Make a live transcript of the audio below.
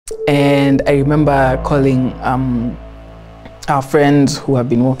And I remember calling our friends who have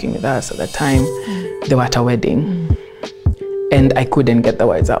been working with us at the time. They were at a wedding, and I couldn't get the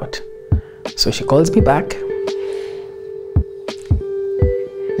words out. So she calls me back.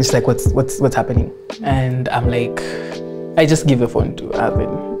 It's like, what's happening? And I'm like, I just give the phone to Alvin.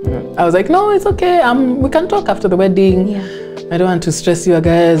 I was like, no, it's okay. We can talk after the wedding. Yeah. I don't want to stress you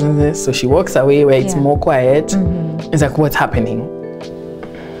guys. And this. So she walks away where it's more quiet. It's like, what's happening?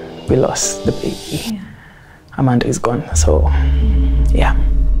 We lost the baby. Yeah. Amanda is gone. So, yeah.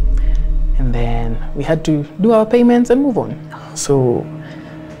 And then we had to do our payments and move on. So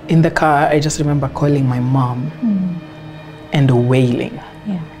in the car, I just remember calling my mom and wailing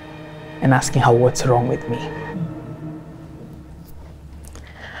and asking her what's wrong with me.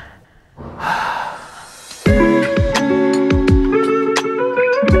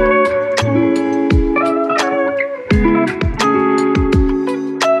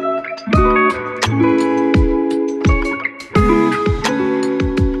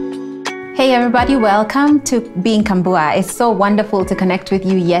 Hey everybody, welcome to Being KAMBUA. It's so wonderful to connect with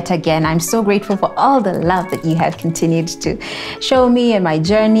you yet again. I'm so grateful for all the love that you have continued to show me in my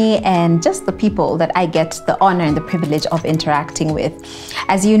journey and just the people that I get the honor and the privilege of interacting with.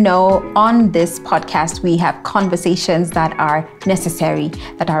 As you know, on this podcast, we have conversations that are necessary,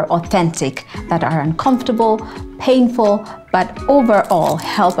 that are authentic, that are uncomfortable, painful, but overall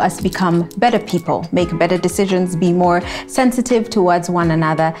help us become better people, make better decisions, be more sensitive towards one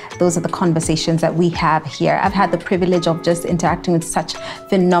another. Those are the conversations that we have here. I've had the privilege of just interacting with such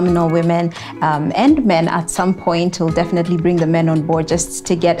phenomenal women and men at some point. We'll definitely bring the men on board just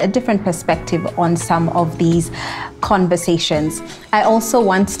to get a different perspective on some of these conversations. I also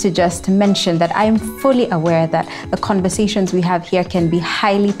want to just mention that I'm fully aware that the conversations we have here can be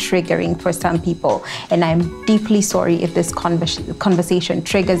highly triggering for some people, and I'm deeply sorry if this conversation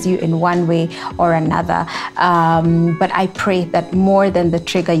triggers you in one way or another. But I pray that more than the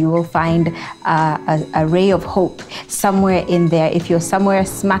trigger, you will find a ray of hope somewhere in there. If you're somewhere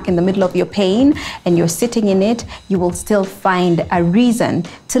smack in the middle of your pain and you're sitting in it, you will still find a reason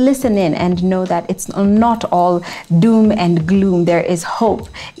to listen in and know that it's not all doom and gloom. There is hope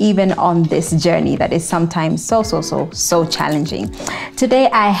even on this journey that is sometimes so challenging. Today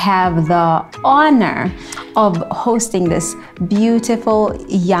I have the honor of hosting this beautiful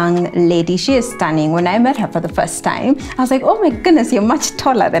young lady. She is stunning. When I met her for the first time, I was like, oh my goodness, you're much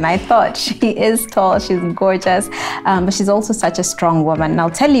taller than I thought. She is tall, she's gorgeous, but she's also such a strong woman. And I'll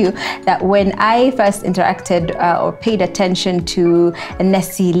tell you that when I first interacted or paid attention to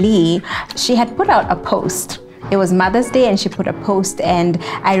Nessy Lee, she had put out a post. It was Mother's Day and she put a post, and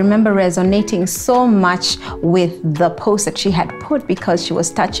I remember resonating so much with the post that she had put because she was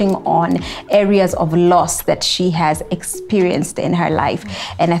touching on areas of loss that she has experienced in her life.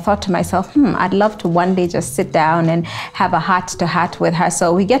 And I thought to myself, I'd love to one day just sit down and have a heart-to-heart with her.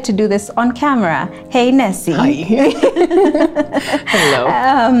 So we get to do this on camera. Hey, Nessy. Hi. Hello.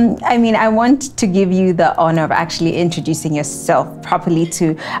 I mean, I want to give you the honor of actually introducing yourself properly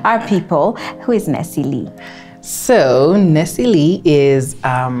to our people. Who is Nessy Lee? So Nessy Lee is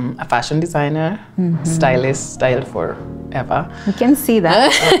a fashion designer, stylist, styled forever. You can see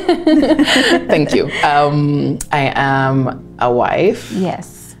that. Thank you. I am a wife.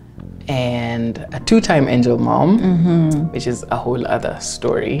 Yes. And a two-time angel mom, which is a whole other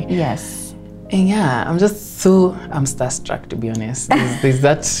story. Yes. And yeah, I'm starstruck, to be honest. There's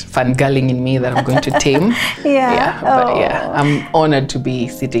that fangirling in me that I'm going to tame. But yeah, I'm honored to be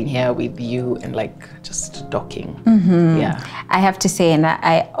sitting here with you and like just talking. Yeah. I have to say, and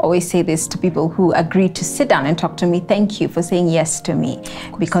I always say this to people who agree to sit down and talk to me, thank you for saying yes to me,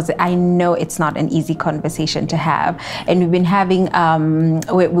 because I know it's not an easy conversation to have. And we've been having,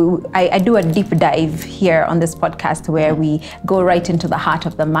 I do a deep dive here on this podcast where we go right into the heart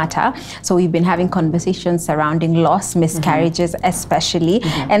of the matter. So we've been having conversations surrounding loss, miscarriages especially.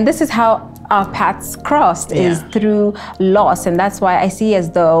 And this is how our paths crossed, is through loss. And that's why I see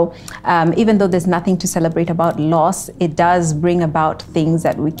as though, even though there's nothing to celebrate about loss, it does bring about things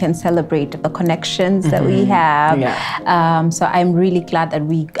that we can celebrate, the connections that we have. So I'm really glad that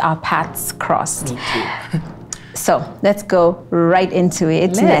our paths crossed. Me too. So let's go right into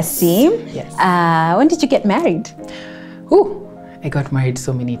it, Nessy. Yes. When did you get married? I got married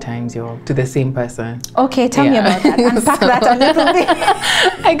so many times, to the same person. Okay, tell me about that. Unpack that a little bit.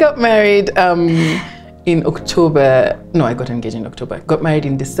 I got married in October. No, I got engaged in October. Got married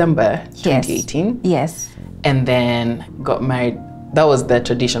in December 2018. Yes. And then got married. That was the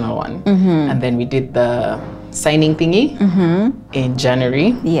traditional one. And then we did the signing thingy in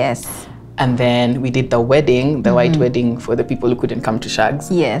January. Yes. And then we did the wedding, the white wedding for the people who couldn't come to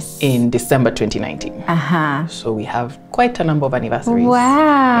Shags. Yes. In December 2019. So we have quite a number of anniversaries.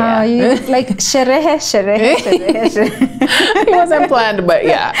 Wow. It's like sherehe. It wasn't planned, but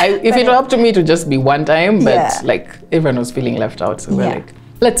yeah. If it were up to me, it would just be one time. But like everyone was feeling left out. So we're like,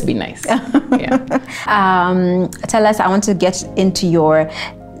 let's be nice. Tell us, I want to get into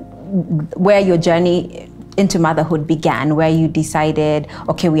where your journey into motherhood began, where you decided,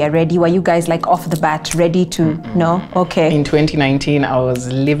 okay, we are ready. Were you guys like off the bat ready to no? Okay. In 2019, I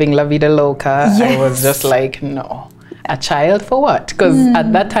was living la vida loca. I was just like, no, a child for what? Because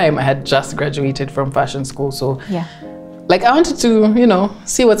at that time I had just graduated from fashion school. So like I wanted to, you know,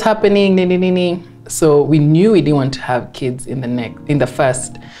 see what's happening. So we knew we didn't want to have kids in the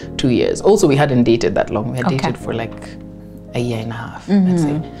first 2 years. Also, we hadn't dated that long. We had dated for like a year and a half, let's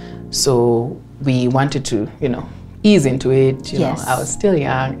say. So we wanted to, you know, ease into it. You know, I was still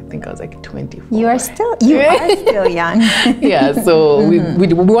young. I think I was like 24. You are still young. Yeah. So we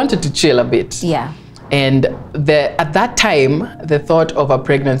wanted to chill a bit. Yeah. And at that time, the thought of a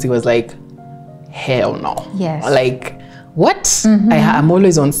pregnancy was like, hell no. Yes. Like, what? I'm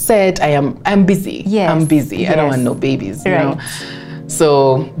always on set. I'm busy. I'm busy. I don't want no babies. You know?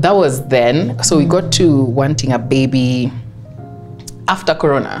 So that was then. So we got to wanting a baby after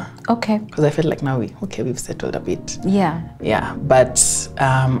Corona. Okay. Because I felt like now we've settled a bit. Yeah. Yeah. But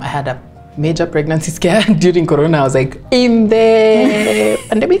I had a major pregnancy scare during Corona. I was like, in the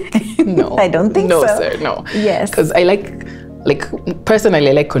pandemic? No. I don't think so. No, sir, no. Yes. Because I personally,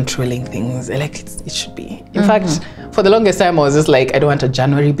 I like controlling things. I like it should be. In fact, for the longest time, I was just like, I don't want a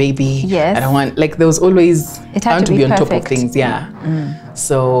January baby. Yes. I don't want, like, there was always, I want to be on top of things. Yeah.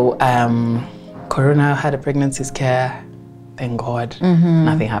 So, Corona had a pregnancy scare. Thank God,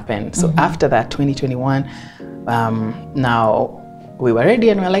 nothing happened. So after that, 2021, now we were ready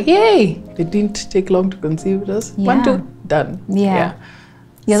and we were like, yay! It didn't take long to conceive. Just 1, 2, done. Yeah.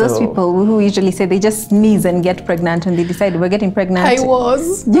 Yeah, those people who usually say they just sneeze and get pregnant when they decide we're getting pregnant. I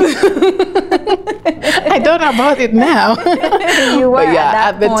was. I don't know about it now. You were but yeah,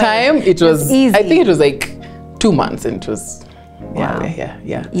 at the time, it was easy. I think it was like 2 months and it was,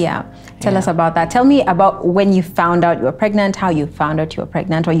 Yeah. Tell us about that. Tell me about when you found out you were pregnant, how you found out you were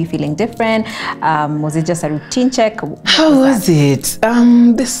pregnant. Were you feeling different? Was it just a routine check? How was it?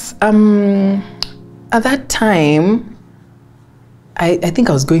 At that time, I think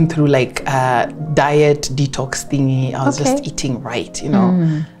I was going through like a diet detox thingy. I was just eating right, you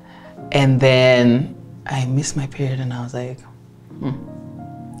know. And then I missed my period and I was like,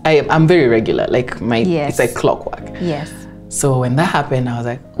 I'm very regular, like it's like clockwork. Yes. So when that happened, I was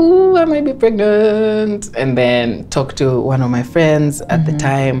like, ooh, I might be pregnant. And then talked to one of my friends at the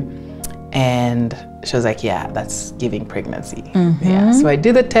time and she was like, yeah, that's giving pregnancy. Yeah. So I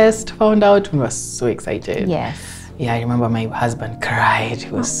did the test, found out, and was so excited. Yes. Yeah, I remember my husband cried. He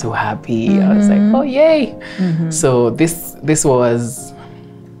was so happy. I was like, oh, yay. So this was,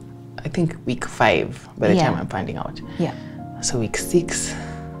 I think, week 5 by the time I'm finding out. Yeah. So week 6,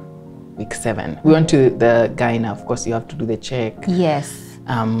 week 7. We went to the gyna. Of course, you have to do the check. Yes.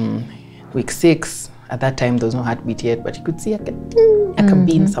 Week 6, at that time, there was no heartbeat yet, but you could see like a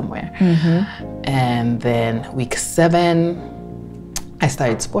bean somewhere. And then week 7, I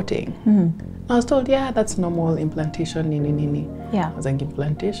started spotting. I was told, yeah, that's normal implantation. Yeah. I was like,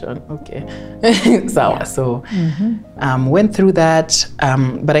 implantation, okay. So went through that,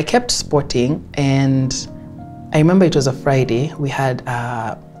 but I kept spotting, and I remember it was a Friday. We had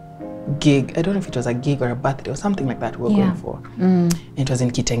a gig. I don't know if it was a gig or a birthday or something like that we were going for. It was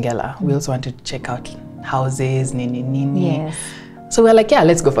in Kitengela. We also wanted to check out houses, Yes. So we were like, yeah,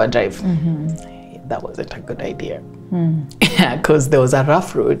 let's go for a drive. That wasn't a good idea. Because there was a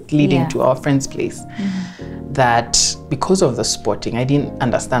rough road leading to our friend's place that, because of the spotting, I didn't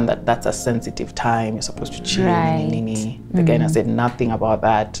understand that that's a sensitive time. You're supposed to chill. The guy said nothing about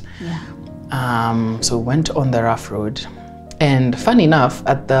that. So we went on the rough road. And funny enough,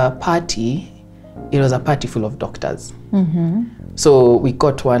 at the party, it was a party full of doctors. So we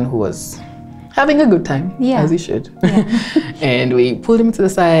got one who was having a good time, as he should. And we pulled him to the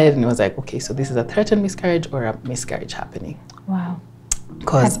side and he was like, okay, so this is a threatened miscarriage or a miscarriage happening. Wow.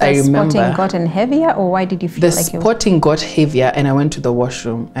 Because I remember... spotting gotten heavier, or why did you feel like the spotting got heavier, and I went to the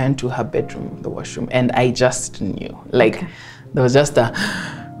washroom. I went to her bedroom, the washroom, and I just knew. Like, there was just a...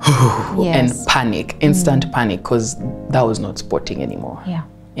 and panic, instant panic, because that was not spotting anymore.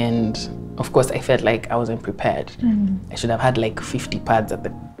 And of course, I felt like I wasn't prepared. I should have had like 50 pads at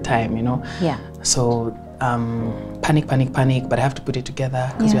the time, you know? So panic, but I have to put it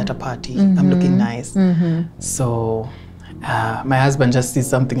together because we're at a party. I'm looking nice. So my husband just sees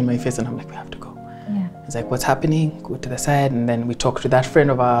something in my face and I'm like, we have to go. Yeah. He's like, what's happening? Go to the side. And then we talk to that friend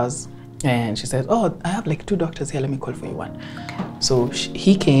of ours and she says, oh, I have like 2 doctors here. Let me call for you one. Okay. So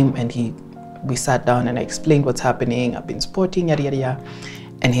he came and we sat down and I explained what's happening. I've been sporting, yada, yada, yada.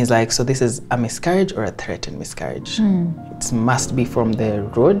 And he's like, so this is a miscarriage or a threatened miscarriage? It must be from the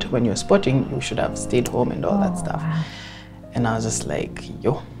road. When you're spotting, you should have stayed home and all that stuff. Wow. And I was just like,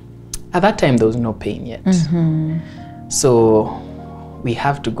 yo. At that time, there was no pain yet. So we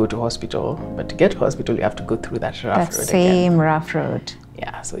have to go to hospital. But to get to hospital, you have to go through that rough road same again. rough road.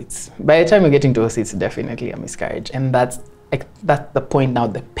 Yeah, so it's, by the time you're getting to hospital, it's definitely a miscarriage. And that's the point now,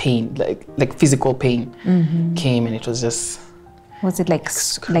 the pain, like physical pain came and it was just... Was it like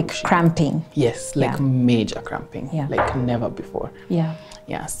cramping? Yes, like major cramping, Yeah. like never before. Yeah.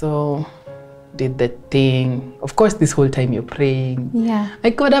 Yeah, so did the thing. Of course, this whole time you're praying. Yeah.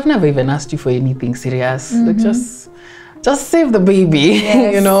 Like, God, I've never even asked you for anything serious. Like, just save the baby,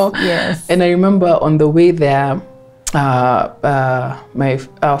 Yes. you know? Yes. And I remember on the way there, our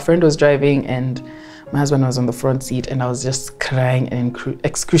friend was driving and my husband was on the front seat and I was just crying and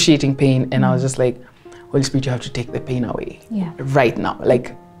excruciating pain. And I was just like, Holy Spirit, you have to take the pain away right now.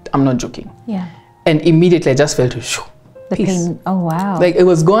 Like, I'm not joking. Yeah. And immediately I just felt the pain. Oh, wow. Like it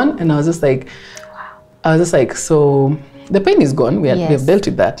was gone. And I was just like, so the pain is gone. We have dealt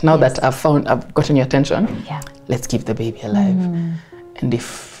with that. Now that I've gotten your attention, let's keep the baby alive. And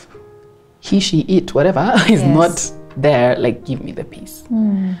if she, it, whatever is not there, like give me the peace.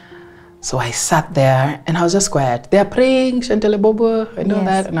 So I sat there and I was just quiet. They're praying, Shantele Bobo, and all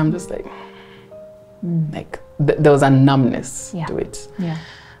that. And I'm just like, there was a numbness to it. Yeah.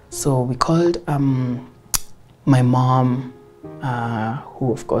 So we called my mom,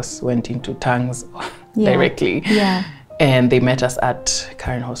 who of course went into tongues directly. Yeah. And they met us at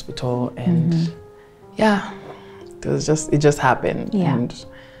Karen Hospital and it just happened. Yeah. And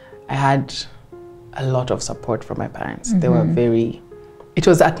I had a lot of support from my parents. They were it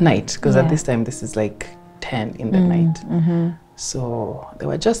was at night because at this time this is like 10 in the night. So they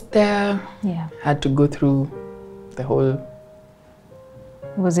were just there. Yeah. Had to go through the whole.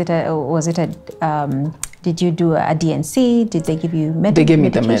 Did you do a DNC? Did they give you medication? They gave me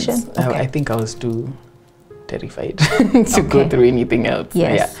the meds. Okay. I think I was too terrified to go through anything else.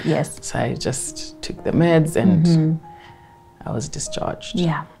 Yes, yes. So I just took the meds and I was discharged.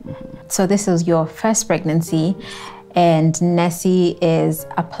 Yeah. So this was your first pregnancy. And Nessy is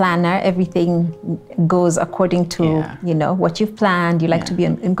a planner. Everything goes according to, you know, what you've planned. You like to be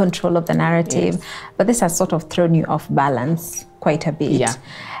in control of the narrative. Yes. But this has sort of thrown you off balance quite a bit. Yeah.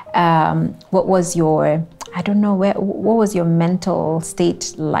 What was your, I don't know, what was your mental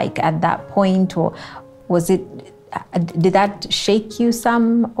state like at that point? Or was it, did that shake you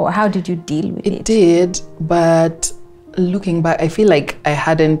some? Or how did you deal with it? It did, but looking back, I feel like I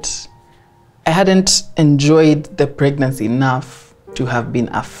hadn't enjoyed the pregnancy enough to have been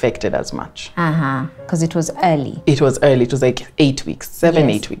affected as much. Because it was early. It was early. It was like 8 weeks,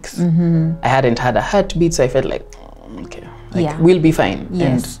 8 weeks. I hadn't had a heartbeat, so I felt like, okay, like we'll be fine.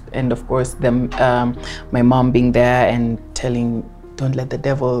 Yes. And of course, my mom being there and telling, don't let the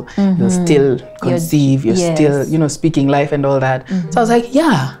devil, you'll still conceive, you're still, you know, speaking life and all that. So I was like,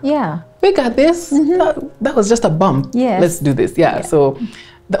 we got this. That was just a bump. Yes. Let's do this. So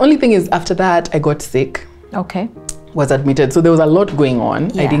the only thing is after that, I got sick. Okay. Was admitted. So there was a lot going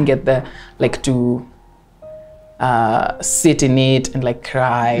on. I didn't get to sit in it and like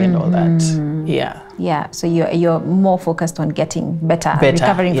cry and all that. Yeah. So you're more focused on getting better.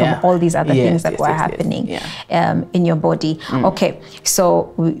 Recovering from all these other things that were happening in your body. Okay.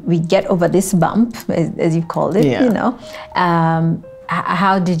 So we get over this bump, as you called it, you know.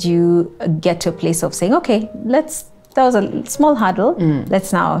 How did you get to a place of saying, okay, that was a small hurdle.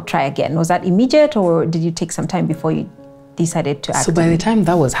 Let's now try again. Was that immediate or did you take some time before you decided to act? So by the time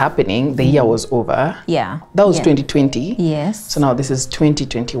that was happening, the year was over. Yeah. That was 2020. Yes. So now this is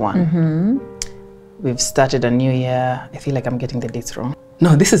 2021. We've started a new year. I feel like I'm getting the dates wrong.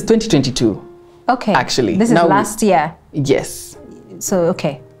 No, this is 2022. Okay. Actually. This is last year. Yes. So,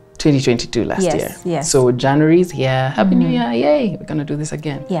 okay. 2022 last year. Yes. So January's here. Happy New Year. Yay. We're going to do this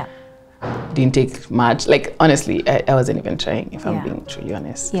again. Yeah. Didn't take much. Like, honestly, I wasn't even trying, if I'm being truly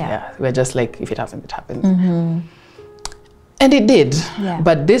honest. Yeah. We're just like, if it happens, it happens. And it did. Yeah.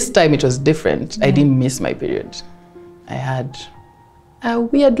 But this time it was different. I didn't miss my period. I had a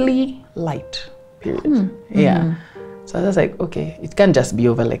weirdly light period. Yeah. So I was like, okay, it can't just be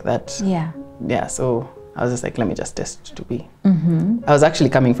over like that. Yeah. Yeah. So I was just like, let me just test to be. I was actually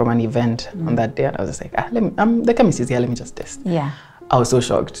coming from an event on that day, and I was just like, the chemist is here, let me just test. Yeah. I was so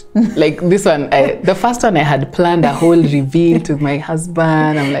shocked. Like this one, the first one I had planned a whole reveal to my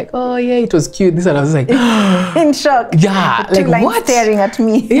husband. I'm like, oh yeah, it was cute. This one I was like, in shock. Yeah, like what? Staring at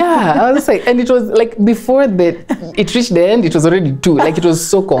me. Yeah, I was like, and it was like before it reached the end, it was already 2. Like it was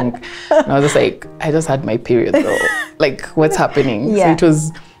so conk. And I was just like, I just had my period though. Like what's happening? Yeah. So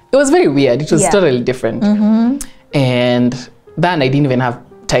it was very weird. It was totally different. And then I didn't even have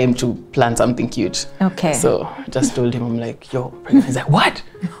time to plan something cute. Okay. So I just told him, I'm like, yo, pregnant. He's like, what?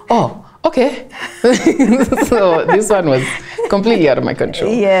 Oh, okay. So this one was completely out of my control.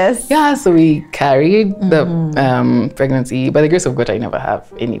 Yes. Yeah, so we carried the pregnancy. By the grace of God, I never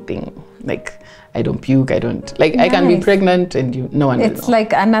have anything. Like, I don't puke, I don't, like, I can be pregnant and no one will know. It's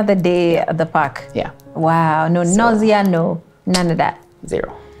like another day at the park. Yeah. Wow, no nausea, no, none of that.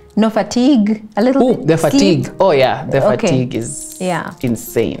 0. No fatigue, a little bit? The fatigue. Sleep? Oh yeah, the fatigue is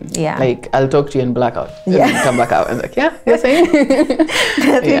insane. Yeah. Like I'll talk to you in blackout. And then come back out and like, yeah, you're saying?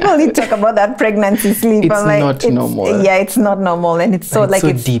 People need to talk about that pregnancy sleep. It's not normal. Yeah, it's not normal, and it's so like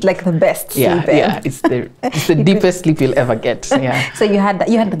it's deep. like the best sleep. Yeah, it's the deepest sleep you'll ever get. Yeah. So you had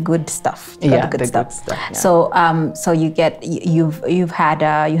the good stuff. You got the good stuff. Yeah. So so you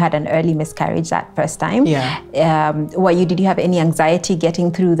had an early miscarriage that first time. Yeah. Did you have any anxiety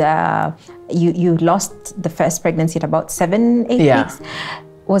getting through you lost the first pregnancy at about 7-8 weeks?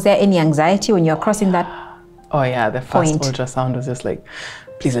 Was there any anxiety when you're crossing that? Oh yeah, the first ultrasound was just like,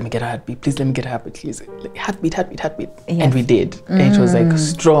 please let me get a heartbeat, please let me get a heartbeat, please. Like, heartbeat. Yes. And we did. And it was like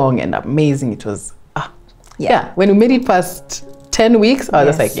strong and amazing. It was when we made it past 10 weeks, I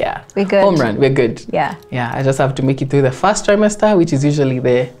was just like, we're good. Home run, we're good. Yeah. I just have to make it through the first trimester, which is usually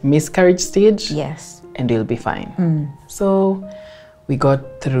the miscarriage stage. Yes. And we'll be fine. So we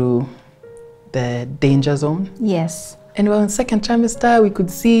got through the danger zone. Yes. And on second trimester, we could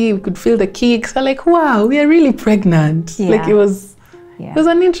feel the kicks. We're like, wow, we are really pregnant. Yeah. Like it was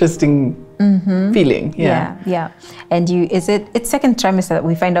an interesting feeling. Yeah. And it's second trimester that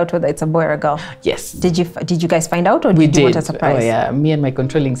we find out whether it's a boy or a girl. Yes. Did you guys find out, or did you want a surprise? Oh yeah, me and my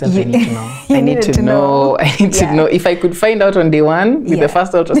controlling self, I need to know. I need to know. If I could find out on day 1 with the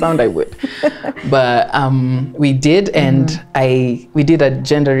first ultrasound, I would. But we did, and we did a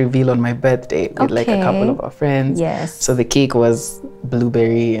gender reveal on my birthday with like a couple of our friends. Yes. So the cake was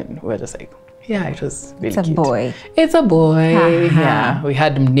blueberry, and we're just like, yeah, it was really cute. It's a boy. It's a boy. Yeah, we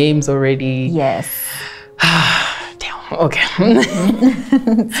had names already. Yes. Damn. Okay.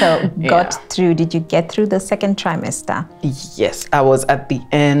 So through. Did you get through the second trimester? Yes, I was at the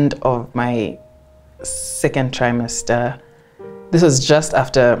end of my second trimester. This was just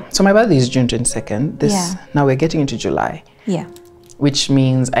after. So my birthday is June 22nd. Now we're getting into July. Yeah. Which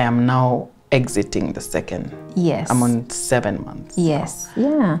means I am now exiting the second. Yes. I'm on 7 months. Yes.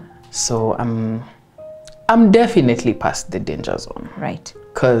 Yeah. So I'm definitely past the danger zone. Right.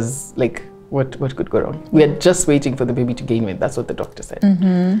 Because like what could go wrong? We are just waiting for the baby to gain weight. That's what the doctor said.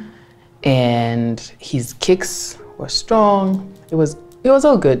 And his kicks were strong. It was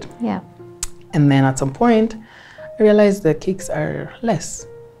all good. Yeah. And then at some point I realized the kicks are less.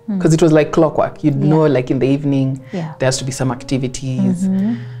 Because it was like clockwork. You'd know like in the evening there has to be some activities.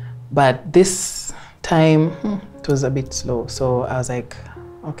 But this time it was a bit slow. So I was like,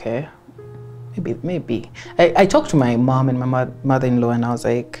 okay, maybe. I talked to my mom and my mother-in-law, and I was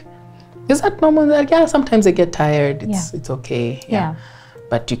like, is that normal? They're like, yeah, sometimes I get tired. It's okay. Yeah.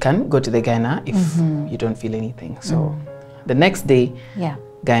 But you can go to the gyna if you don't feel anything. So the next day,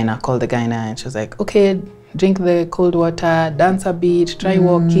 called the gyna, and she was like, okay, drink the cold water, dance a bit, try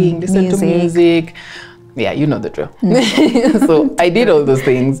walking, listen to music. Yeah, you know the drill. So I did all those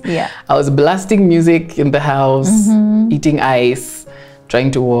things. Yeah. I was blasting music in the house, eating ice,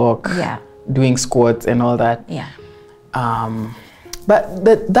 trying to walk, doing squats and all that. Yeah. But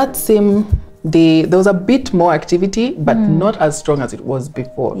that same day, there was a bit more activity, but not as strong as it was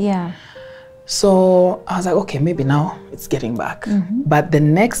before. Yeah. So I was like, okay, maybe now it's getting back. But the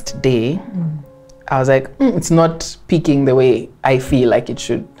next day, I was like, it's not peaking the way I feel like it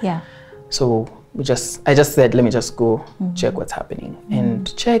should. Yeah. So I just said, let me just go check what's happening. And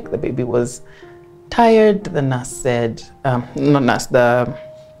to check, the baby was tired. The nurse said, not nurse, the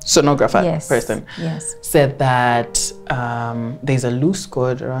sonographer person said that there's a loose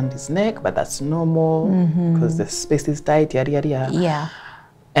cord around his neck, but that's normal because the space is tight, yada, yada, yada. Yeah.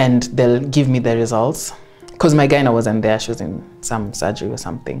 And they'll give me the results. Because my gyna wasn't there, she was in some surgery or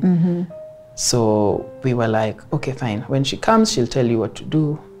something. So we were like, okay, fine. When she comes, she'll tell you what to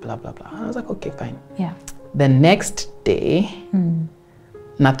do, blah, blah, blah. And I was like, okay, fine. Yeah. The next day,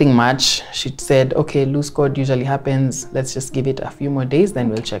 nothing much. She said, okay, loose cord usually happens. Let's just give it a few more days, then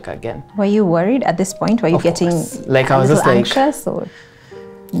we'll check again. Were you worried at this point? Were you getting like I was just like anxious or?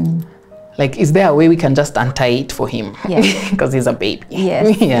 Like, is there a way we can just untie it for him? Yes. Because he's a baby.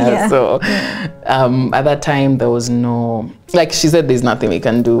 Yes. Yeah. So at that time there was no, like she said, there's nothing we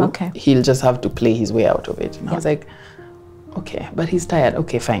can do. Okay. He'll just have to play his way out of it. And I was like, okay, but he's tired.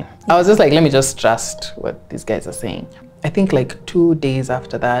 Okay, fine. I was just like, let me just trust what these guys are saying. I think like 2 days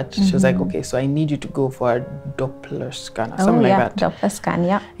after that, she was like, okay, so I need you to go for a Doppler scan or something like that. Doppler scan,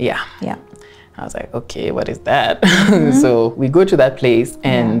 yeah. Yeah. Yeah. I was like, okay, what is that? So we go to that place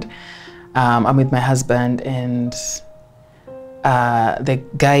and I'm with my husband, and the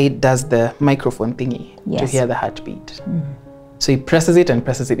guy does the microphone thingy to hear the heartbeat. So he presses it and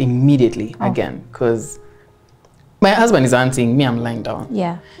presses it immediately again, because my husband is answering, me, I'm lying down.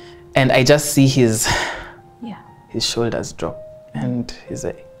 Yeah. And I just see his shoulders drop, and he's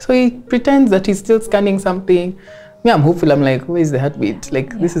like, so he pretends that he's still scanning something. Me, I'm hopeful. I'm like, where is the heartbeat?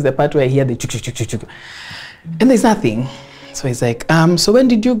 Like, this is the part where I hear the chuk, chuk, chuk, chuk, chuk. And there's nothing. So he's like, so when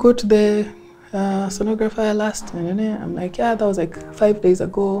did you go to the sonographer last? I'm like, yeah, that was like 5 days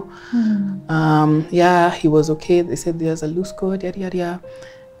ago. Yeah, he was okay. They said there's a loose cord, yada, yada, yada.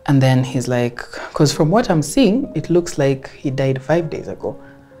 And then he's like, because from what I'm seeing, it looks like he died 5 days ago.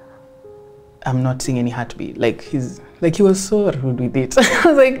 I'm not seeing any heartbeat. Like, he was so rude with it. I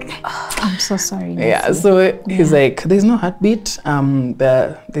was like, oh, I'm so sorry, Nessy. Yeah, so he's like, there's no heartbeat.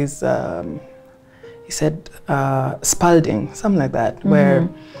 There's, he said, spalding, something like that, where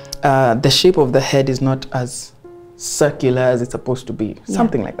the shape of the head is not as circular as it's supposed to be,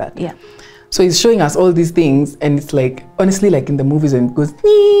 something like that. Yeah. So he's showing us all these things, and it's like, honestly, like in the movies, and it goes,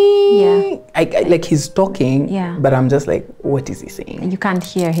 like he's talking, but I'm just like, what is he saying? You can't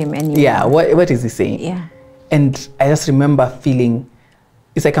hear him anymore. Yeah, what is he saying? Yeah. And I just remember feeling,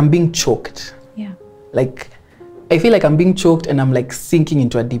 it's like I'm being choked. Yeah. Like, I feel like I'm being choked and I'm like sinking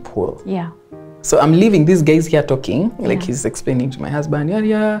into a deep hole. Yeah. So I'm leaving these guys here talking, like he's explaining to my husband,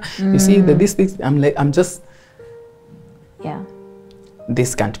 you see that this, I'm just,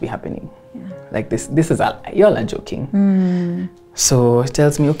 this can't be happening. Yeah. Like this is you all are joking. So he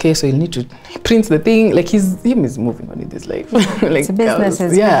tells me, okay, so you'll need to print the thing. Like him is moving on in his life. Like, it's a business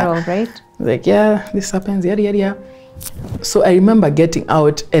as usual, right? Like, yeah, this happens, yada, yada, yada. So I remember getting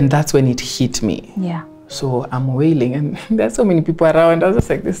out, and that's when it hit me. Yeah. So I'm wailing, and there's so many people around. I was just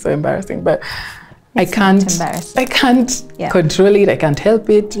like, this is so embarrassing, but I can't control it. I can't help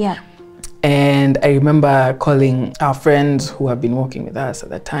it. Yeah. And I remember calling our friends who have been working with us at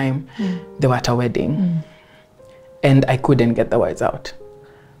that time. They were at a wedding, and I couldn't get the words out.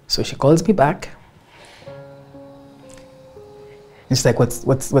 So she calls me back. And she's like,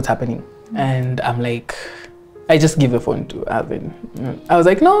 what's happening? And I'm like, I just give the phone to Alvin. I was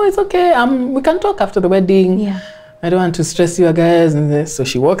like, no, it's okay. We can talk after the wedding. Yeah. I don't want to stress you guys. And so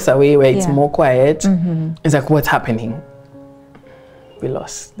she walks away where it's more quiet. It's like, what's happening? We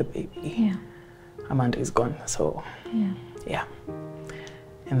lost the baby. Yeah. Amanda is gone. So yeah.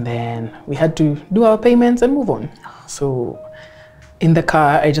 And then we had to do our payments and move on. So in the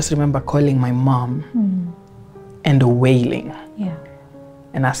car, I just remember calling my mom and wailing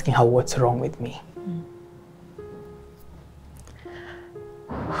and asking her what's wrong with me.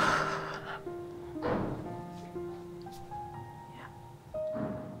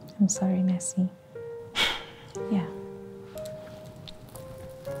 I'm sorry, Nessy. Yeah.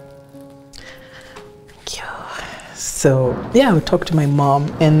 So yeah, I would talk to my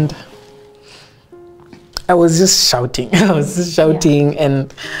mom, and I was just shouting.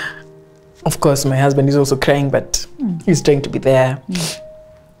 And of course my husband is also crying, but he's trying to be there.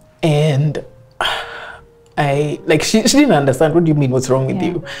 And she didn't understand. What do you mean, what's wrong with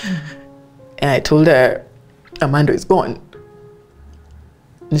you? And I told her, Amanda is gone.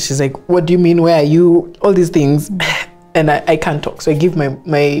 And she's like, what do you mean, where are you? All these things. And I can't talk. So I give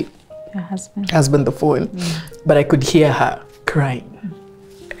my husband the phone, but I could hear her crying.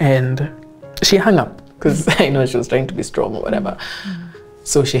 And she hung up, because I know she was trying to be strong or whatever.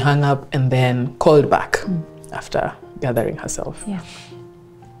 So she hung up and then called back after gathering herself. Yeah.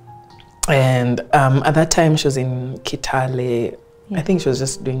 And at that time she was in Kitale. I think she was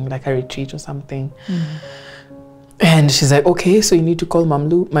just doing like a retreat or something. And she's like, okay, so you need to call my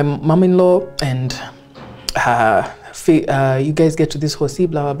mom-in-law, and you guys get to this horsey,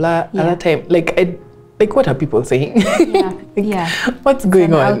 blah, blah, blah. At that time, like what are people saying? What's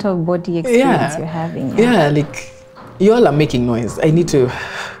going on? Out of body experience you're having. Yeah, like you all are making noise. I need to.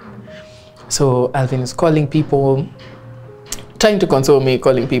 So Alvin is calling people, trying to console me,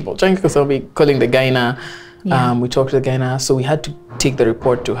 calling people, trying to console me, calling the gyna. Yeah. We talked to the gyna, so we had to take the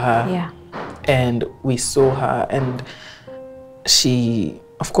report to her. Yeah. And we saw her, and she,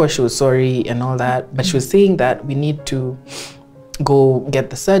 of course, she was sorry and all that, but she was saying that we need to go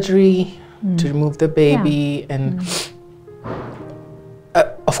get the surgery to remove the baby. And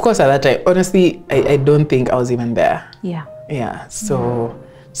of course, at that time, honestly, I don't think I was even there. Yeah. Yeah. So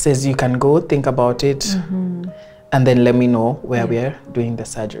says you can go think about it, and then let me know where we're doing the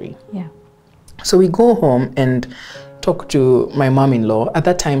surgery. Yeah. So we go home and talk to my mom-in-law. At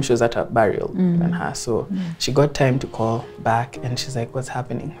that time, she was at a burial and her, so she got time to call back, and she's like, "What's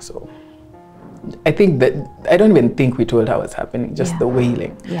happening?" So I think that I don't even think we told her what's happening, just the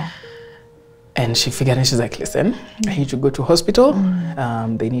wailing. Yeah. And she figured, and she's like, "Listen, I need to go to hospital.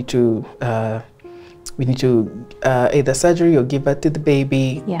 They need to, we need to either surgery or give birth to the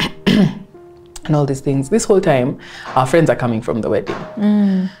baby." Yeah. And all these things. This whole time, our friends are coming from the wedding,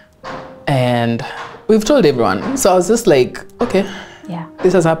 and we've told everyone. So I was just like, okay,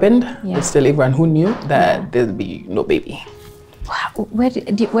 this has happened. Let's tell everyone who knew that there'll be no baby. Wow. Where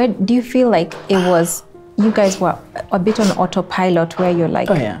do you feel like it was, you guys were a bit on autopilot where you're like,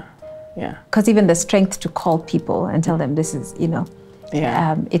 oh yeah, yeah. Because even the strength to call people and tell them this is, you know,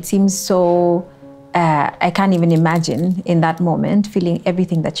 it seems so, I can't even imagine in that moment feeling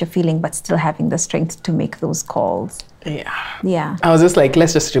everything that you're feeling, but still having the strength to make those calls. Yeah. Yeah. I was just like,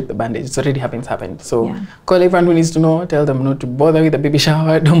 let's just strip the bandage. It's already happened. So call everyone who needs to know, tell them not to bother with the baby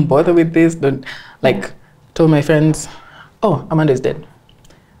shower, don't bother with this, don't, like, told my friends, oh, Amanda's dead.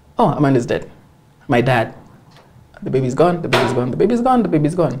 Oh, Amanda's dead. My dad, the baby's gone, the baby's gone, the baby's gone, the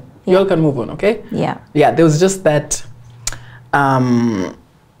baby's gone. You all can move on, okay? Yeah. Yeah, there was just that, I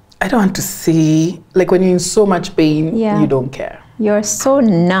don't want to say, like when you're in so much pain, you don't care. You're so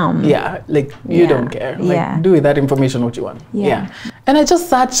numb. Yeah, like you don't care. Like do with that information what you want. Yeah. And I just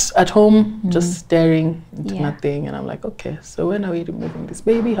sat at home, just staring into nothing. And I'm like, okay, so when are we removing this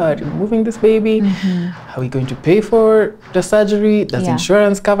baby? How are we removing this baby? How are we going to pay for the surgery? Does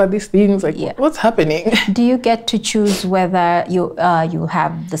insurance cover these things? Like, what's happening? Do you get to choose whether you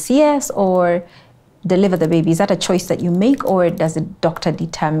have the CS or deliver the baby? Is that a choice that you make, or does the doctor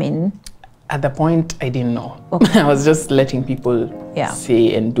determine? At the point, I didn't know. Okay. I was just letting people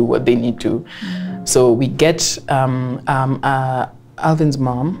say and do what they need to. So we get Alvin's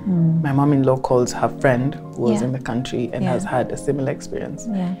mom. My mom-in-law calls her friend who was in the country and has had a similar experience.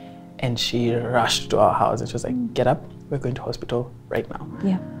 And she rushed to our house and she was like, get up, we're going to hospital right now.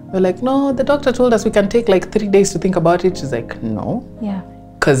 We're like, no, the doctor told us we can take like 3 days to think about it. She's like, no.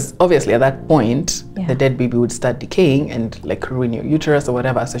 Because obviously at that point, the dead baby would start decaying and like ruin your uterus or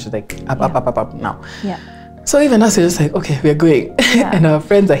whatever. So she's like, up now. So even us, we're just like, okay, we're going. And our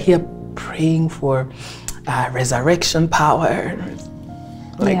friends are here praying for resurrection power.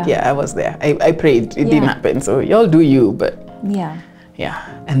 Like, I was there. I prayed. It didn't happen. So y'all do you, but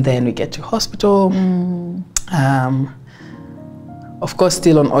And then we get to hospital. Of course,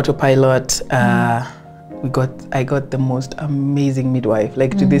 still on autopilot. I got the most amazing midwife.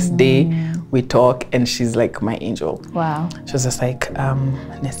 Like to this day, we talk and she's like my angel. Wow. She was just like,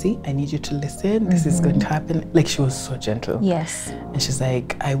 Nessy, I need you to listen. This is going to happen. Like she was so gentle. Yes. And she's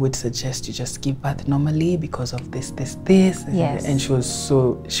like, I would suggest you just give birth normally because of this. Yes. And she was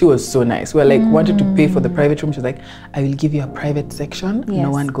so nice. We were like, wanted to pay for the private room. She's like, I will give you a private section. Yes.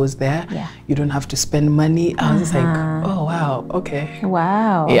 No one goes there. You don't have to spend money. I was just like, oh wow, okay.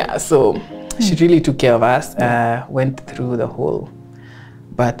 Wow. Yeah, so she really took care of us, went through the whole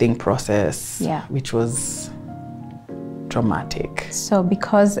birthing process, which was traumatic. So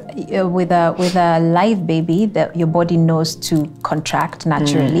because with a live baby, your body knows to contract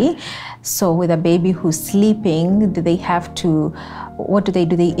naturally. So with a baby who's sleeping, do they have to, what do?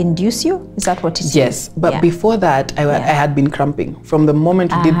 They induce you? Is that what it is? Yes, but before that, I had been cramping. From the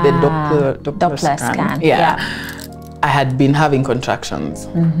moment we did the Doppler scan. I had been having contractions.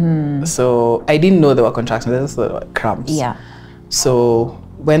 So I didn't know there were contractions, there were cramps. So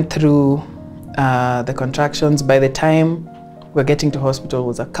went through the contractions. By the time we're getting to hospital, it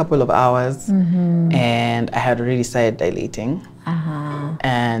was a couple of hours and I had already started dilating.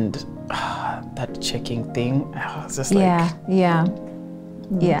 And that checking thing, I was just like,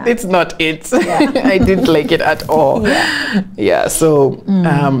 it's not it. I didn't like it at all. So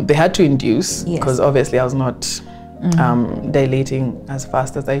they had to induce because obviously I was not dilating as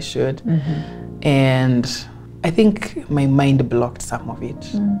fast as I should. And I think my mind blocked some of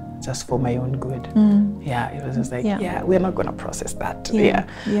it just for my own good. It was just like, we're not going to process that.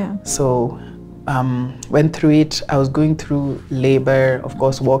 So went through it. I was going through labor, of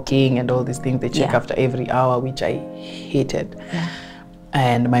course, walking and all these things they check after every hour, which I hated.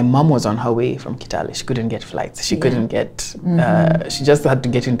 And my mom was on her way from Kitale. She couldn't get flights. She couldn't get, she just had to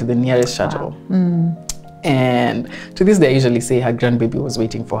get into the nearest shuttle. And to this day, I usually say her grandbaby was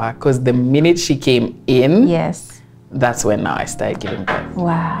waiting for her, because the minute she came in, that's when now I started giving birth.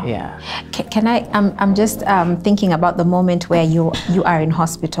 Wow. Yeah. Can I, I'm just thinking about the moment where you are in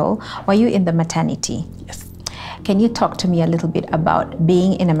hospital. Were you in the maternity? Yes. Can you talk to me a little bit about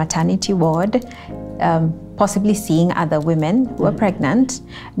being in a maternity ward, possibly seeing other women who are pregnant,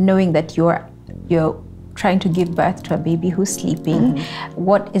 knowing that you're trying to give birth to a baby who's sleeping?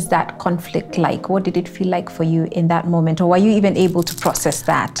 What is that conflict like? What did it feel like for you in that moment? Or were you even able to process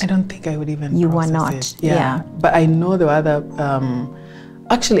that? I don't think I would even You process were not. it. Yeah. But I know there were other,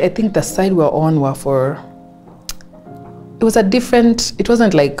 actually I think the side we're on were for, it was a different, it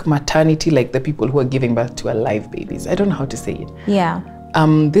wasn't like maternity like the people who are giving birth to alive babies. I don't know how to say it. Yeah.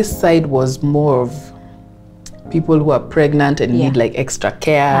 This side was more of people who are pregnant and need like extra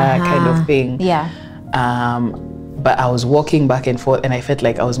care kind of thing. Yeah. But I was walking back and forth and I felt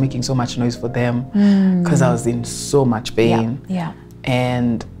like I was making so much noise for them because I was in so much pain. Yeah.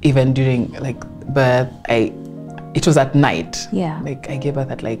 And even during like birth, it was at night. Yeah. Like I gave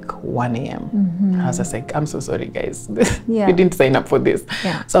birth at like 1 a.m. I was just like, I'm so sorry guys. Yeah. You didn't sign up for this.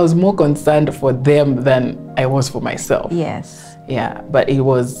 Yeah. So I was more concerned for them than I was for myself. Yes. Yeah. But it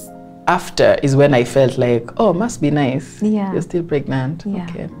was after is when I felt like, oh, must be nice. Yeah. You're still pregnant. Yeah.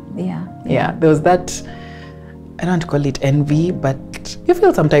 Okay. Yeah. Yeah. There was that, I don't want to call it envy, but you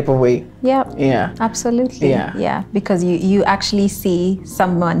feel some type of way. Yeah. Yeah. Absolutely. Yeah. Yeah. Because you actually see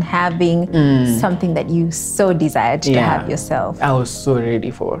someone having something that you so desired to have yourself. I was so ready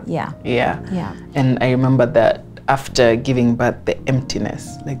for. Yeah. Yeah. Yeah. And I remember that after giving birth, the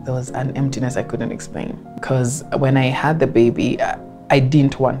emptiness, like there was an emptiness I couldn't explain. Because when I had the baby, I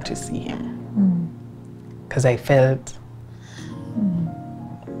didn't want to see him. Because I felt,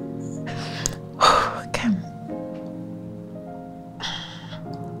 okay.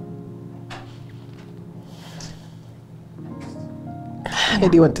 I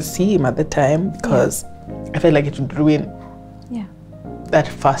didn't want to see him at the time because I felt like it would ruin that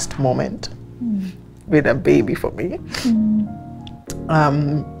first moment with a baby for me.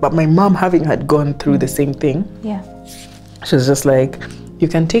 But my mom, having had gone through the same thing, she was just like, you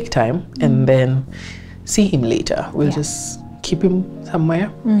can take time and then see him later. We'll just keep him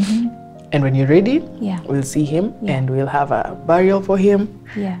somewhere. And when you're ready, we'll see him and we'll have a burial for him.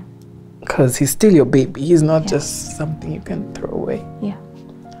 Because he's still your baby. He's not just something you can throw away.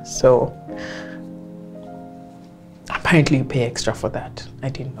 So apparently you pay extra for that. I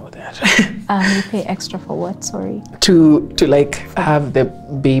didn't know that. You pay extra for what? Sorry. To like have the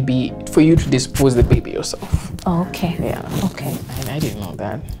baby, for you to dispose the baby yourself. Oh, okay. Yeah. Okay. And I didn't know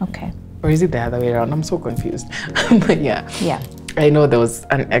that. Okay. Or is it the other way around? I'm so confused. But yeah. I know there was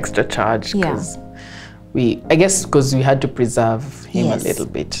an extra charge because I guess because we had to preserve him a little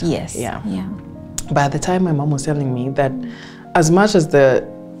bit. Yeah. But at the time, my mom was telling me that as much as the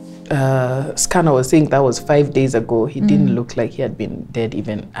scanner was saying that was 5 days ago, he didn't look like he had been dead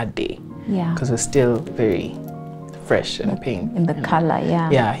even a day. Because we're still very fresh and pink. In the color,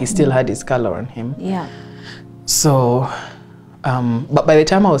 Yeah, he still had his color on him. So, but by the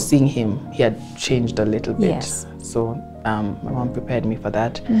time I was seeing him, he had changed a little bit. So my mom prepared me for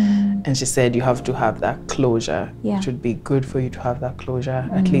that. And she said, you have to have that closure. It would be good for you to have that closure,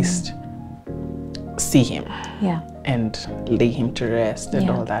 at least see him and lay him to rest and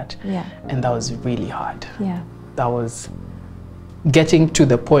all that. And that was really hard. That was getting to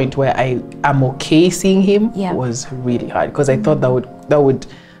the point where I'm okay seeing him was really hard because I thought that would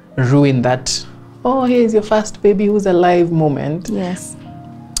ruin that, oh, here's your first baby who's alive moment.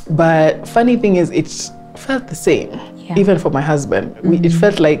 But funny thing is, it felt the same. Even for my husband, it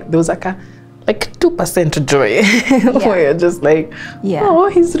felt like there was like 2% joy where you're just like, oh,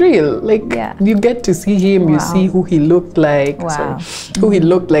 he's real. Like you get to see him, you see who he looked like, who he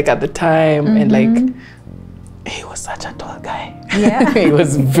looked like at the time, and like he was such a tall guy. He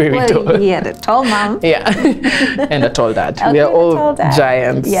was very tall. He had a tall mom. And a tall dad. We are all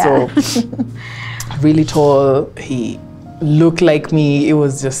giants, so really tall. He looked like me. It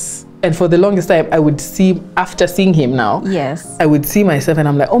was just. And for the longest time, I would see, after seeing him now, I would see myself and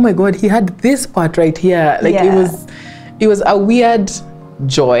I'm like, oh my God, he had this part right here. Like it was a weird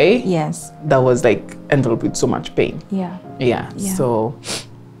joy that was like enveloped with so much pain. So,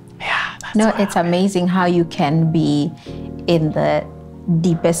 that's no, it's amazing how you can be in the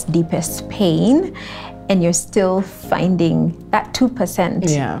deepest pain and you're still finding that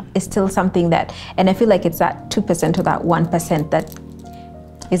 2% is still something that, and I feel like it's that 2% or that 1% that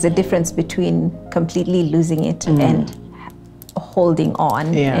is the difference between completely losing it and holding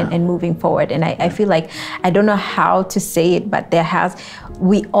on and moving forward. And I feel like, I don't know how to say it, but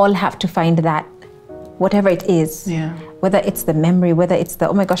we all have to find that, whatever it is, whether it's the memory, whether it's the,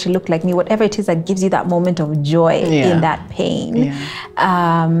 oh my gosh, it looked like me, whatever it is that gives you that moment of joy in that pain,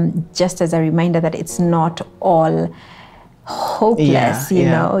 just as a reminder that it's not all hopeless, you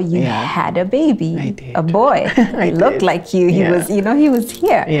know. You had a baby, a boy. He looked like you. He was, you know, he was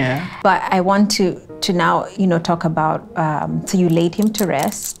here. But I want to now, you know, talk about, so you laid him to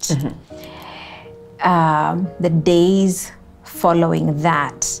rest. The days following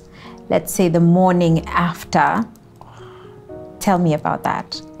that, let's say the morning after, tell me about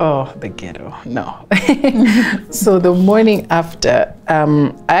that. Oh, the ghetto, no. So the morning after,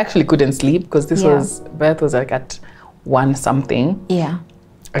 I actually couldn't sleep because this birth was like at 1 something.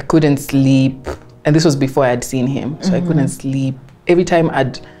 I couldn't sleep, and this was before I had seen him, so I couldn't sleep. Every time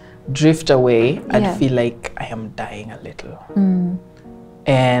I'd drift away, I'd feel like I am dying a little.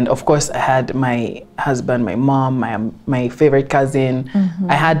 And of course, I had my husband, my mom, my favorite cousin.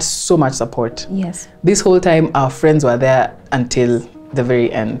 I had so much support. This whole time, our friends were there until the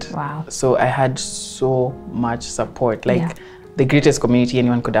very end. Wow. So I had so much support, like the greatest community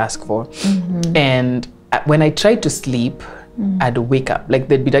anyone could ask for. And when I tried to sleep, I'd wake up. Like,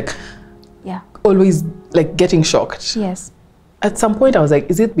 they'd be like, always like getting shocked. At some point, I was like,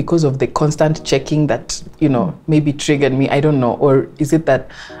 is it because of the constant checking that, you know, maybe triggered me? I don't know. Or is it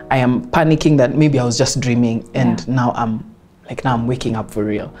that I am panicking that maybe I was just dreaming and now I'm waking up for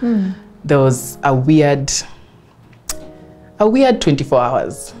real? There was a weird 24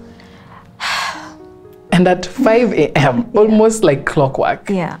 hours. And at 5 a.m., almost like clockwork,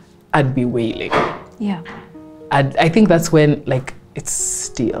 I'd be wailing. I think that's when, like, it's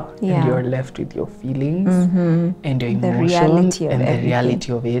still and you're left with your feelings and your emotions and the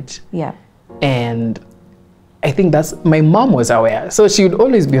reality of it. And I think that's, my mom was aware, so she would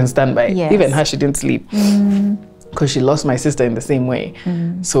always be on standby. Even her, she didn't sleep because she lost my sister in the same way.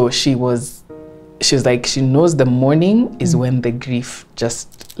 So she was like, she knows the morning is when the grief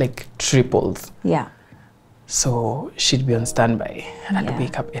just like triples. So she'd be on standby and I'd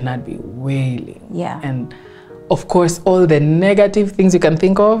wake up and I'd be wailing. And of course, all the negative things you can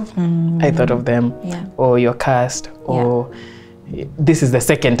think of, I thought of them. Or you're cursed, or this is the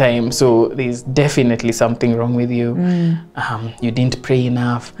second time, so there's definitely something wrong with you. You didn't pray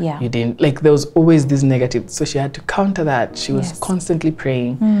enough. You didn't, like, there was always this negative. So she had to counter that. She was constantly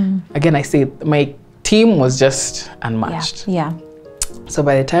praying. Again, I say my team was just unmatched. So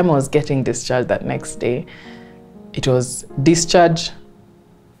by the time I was getting discharged that next day, it was discharge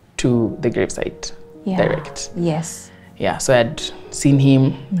to the gravesite. Direct. So I had seen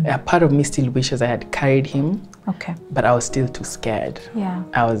him. A part of me still wishes I had carried him. But I was still too scared.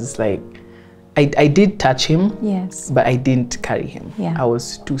 I was like, I did touch him, but I didn't carry him. I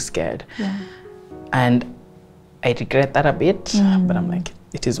was too scared. And I regret that a bit, but I'm like,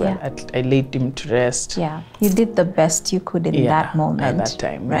 it is well. I laid him to rest. You did the best you could in that moment. At that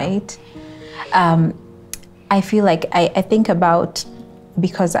time. Right? I feel like I think about,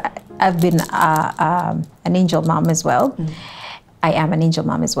 because I've been an angel mom as well. I am an angel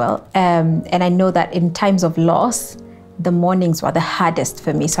mom as well. And I know that in times of loss, the mornings were the hardest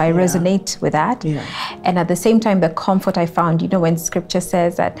for me. So I resonate with that. And at the same time, the comfort I found, you know, when scripture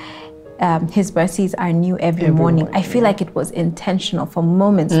says that his mercies are new every morning. I feel like it was intentional for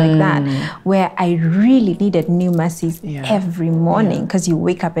moments like that, where I really needed new mercies every morning, because you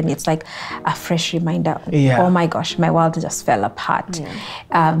wake up and it's like a fresh reminder, oh my gosh, my world just fell apart.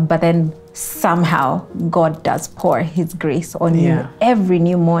 But then somehow God does pour his grace on you every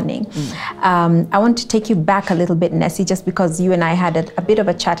new morning. I want to take you back a little bit, Nessy, just because you and I had a bit of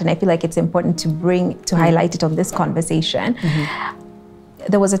a chat, and I feel like it's important to highlight it on this conversation.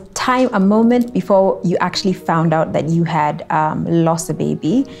 There was a moment before you actually found out that you had lost a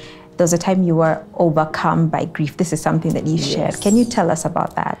baby. There was a time you were overcome by grief. This is something that you shared. Can you tell us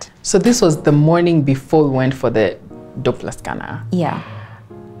about that? So this was the morning before we went for the Doppler scanner.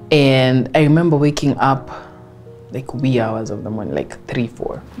 And I remember waking up like wee hours of the morning, like 3,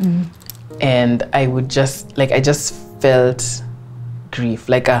 4. And I would just, like, I just felt grief,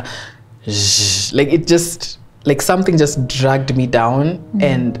 like it just, like something just dragged me down,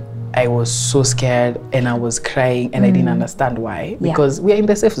 and I was so scared and I was crying, and I didn't understand why, because we are in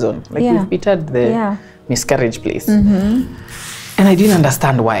the safe zone. Like we've entered the miscarriage place. And I didn't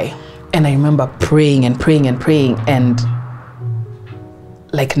understand why. And I remember praying and praying and praying, and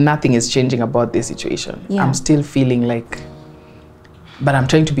like nothing is changing about this situation. I'm still feeling like, but I'm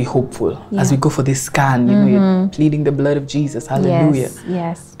trying to be hopeful as we go for this scan, you know, you're pleading the blood of Jesus, hallelujah.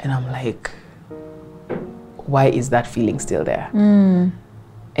 And I'm like, why is that feeling still there?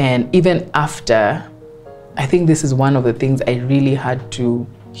 And even after, I think this is one of the things I really had to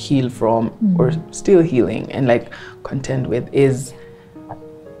heal from, or still healing and like contend with, is,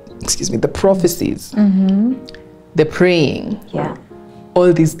 excuse me, the prophecies, the praying,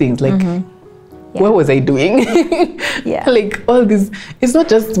 all these things, like, what was I doing? Like all this, it's not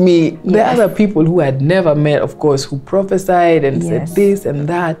just me. There are other people who had never met, of course, who prophesied and said this and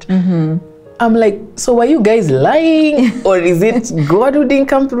that. I'm like, so were you guys lying? Or is it God who didn't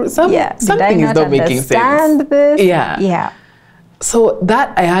come through? Something is not making sense. This? So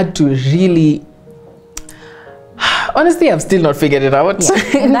that I had to really, honestly, I've still not figured it out.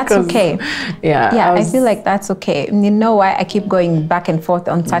 And that's okay. I feel like that's okay. You know why I keep going back and forth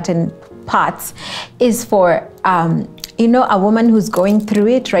on certain parts is for, you know, a woman who's going through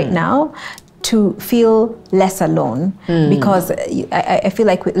it right now to feel less alone, because I feel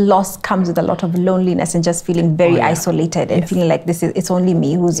like with loss comes with a lot of loneliness and just feeling very isolated and feeling like it's only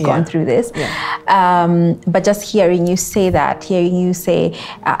me who's gone through this. But just hearing you say that, hearing you say,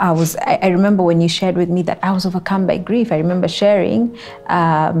 I remember when you shared with me that I was overcome by grief. I remember sharing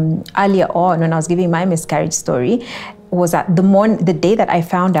earlier on when I was giving my miscarriage story, was that the day that I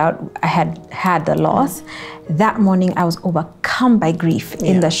found out I had the loss, that morning I was overcome by grief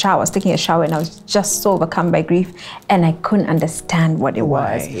in the shower. I was taking a shower and I was just so overcome by grief and I couldn't understand what it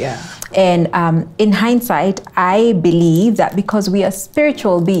was. And in hindsight, I believe that because we are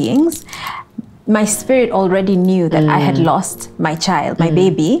spiritual beings, my spirit already knew that I had lost my child, my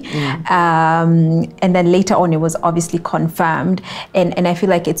baby. And then later on, it was obviously confirmed. And I feel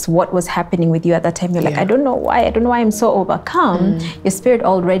like it's what was happening with you at that time. You're like, I don't know why I'm so overcome. Your spirit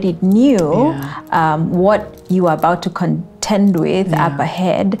already knew what you were about to contend with up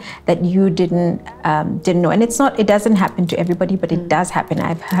ahead that you didn't know. And it doesn't happen to everybody, but it does happen.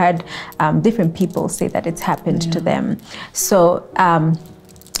 I've heard different people say that it's happened to them. So,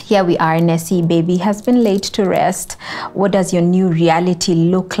 here we are, Nessy, baby has been laid to rest. What does your new reality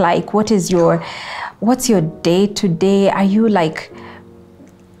look like? What's your day to day? Are you like,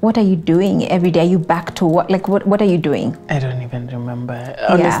 what are you doing every day? Are you back to work? Like, what are you doing? I don't even remember.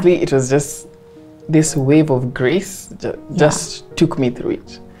 Honestly, it was just this wave of grace just took me through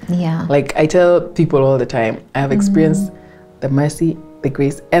it. Like I tell people all the time, I have experienced the mercy, the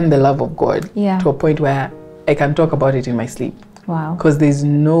grace, and the love of God to a point where I can talk about it in my sleep. Wow. Because there's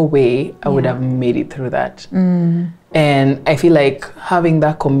no way I would have made it through that. And I feel like having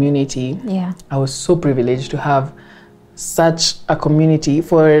that community, I was so privileged to have such a community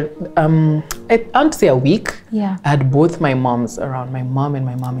for, I want to say a week. I had both my moms around, my mom and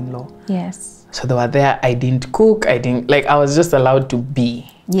my mom-in-law. So they were there. I didn't cook. I was just allowed to be.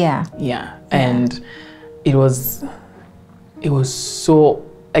 And it was so,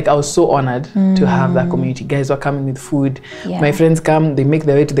 like I was so honored to have that community. Guys were coming with food. My friends come, they make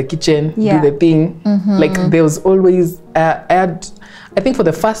their way to the kitchen, do the thing. Like there was always, I think for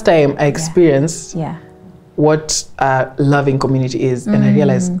the first time I experienced what a loving community is. And I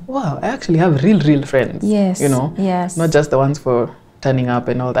realized, wow, I actually have real friends. You know, not just the ones for turning up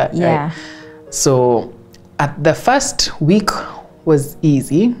and all that. Right? So at the first week was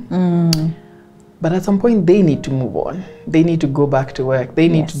easy. But at some point, they need to move on. They need to go back to work. They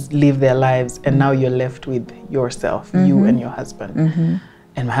need to live their lives. And now you're left with yourself, you and your husband.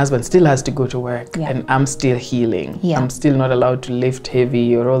 And my husband still has to go to work. And I'm still healing. I'm still not allowed to lift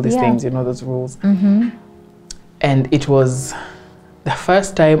heavy or all these things, you know, those rules. And it was the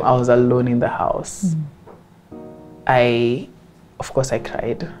first time I was alone in the house. Of course, I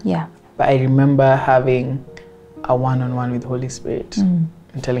cried. But I remember having a one-on-one with Holy Spirit.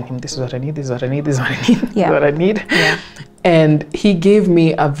 And telling him, this is what I need, this is what I need, this is what I need, this is what I need. And he gave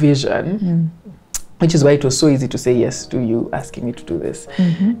me a vision, which is why it was so easy to say yes to you asking me to do this.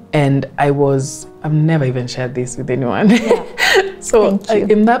 And I've never even shared this with anyone. So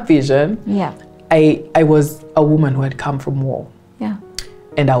in that vision, I was a woman who had come from war.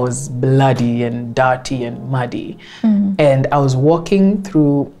 And I was bloody and dirty and muddy. And I was walking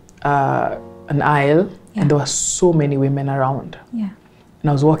through an aisle and there were so many women around. And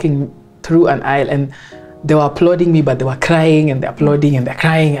I was walking through an aisle and they were applauding me, but they were crying and they're applauding and they're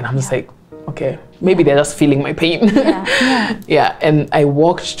crying. And I'm just like, okay, maybe they're just feeling my pain. And I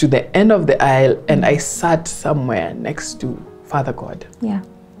walked to the end of the aisle and I sat somewhere next to Father God.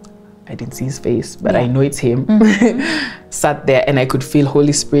 I didn't see his face, but I know it's him. Sat there and I could feel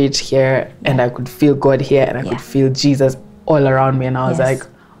Holy Spirit here and I could feel God here and I could feel Jesus all around me. And I was like,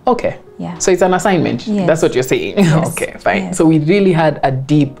 okay. So it's an assignment. That's what you're saying. Okay, fine. So we really had a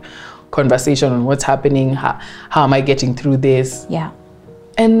deep conversation on what's happening. How am I getting through this?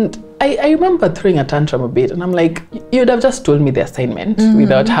 And I remember throwing a tantrum a bit, and I'm like, you'd have just told me the assignment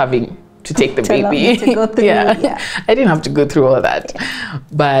without having to take the baby. To go through, I didn't have to go through all that.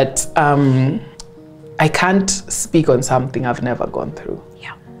 But I can't speak on something I've never gone through.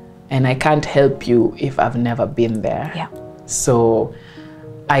 Yeah. And I can't help you if I've never been there. Yeah. So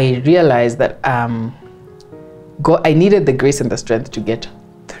I realized that I needed the grace and the strength to get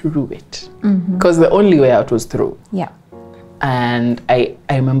through it. Because the only way out was through. Yeah. And I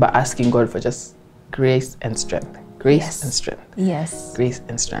remember asking God for just grace and strength. Grace and strength. Yes. Grace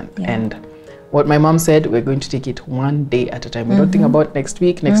and strength. Yeah. And what my mom said, we're going to take it one day at a time. We don't think about next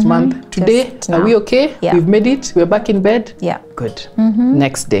week, next month. Today, are we okay? Yeah. We've made it. We're back in bed. Yeah. Good.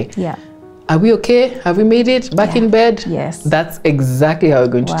 Next day. Yeah. Are we okay? Have we made it? Back in bed? Yes. That's exactly how we're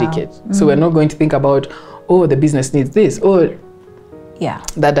going to take it. So we're not going to think about, oh, the business needs this. Oh, yeah.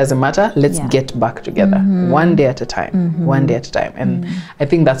 that doesn't matter. Let's get back together. One day at a time. One day at a time. And I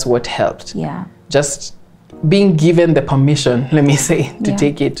think that's what helped. Yeah. Just being given the permission, let me say, to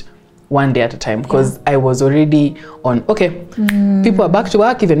take it one day at a time, because I was already on, okay, people are back to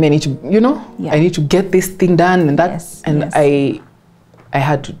work, even me, I need to, I need to get this thing done, and that, I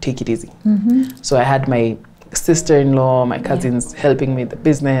had to take it easy. So I had my sister-in-law, my cousins helping me with the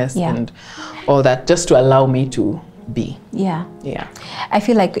business and all that, just to allow me to be. Yeah. Yeah. I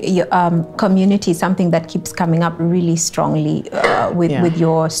feel like your community is something that keeps coming up really strongly with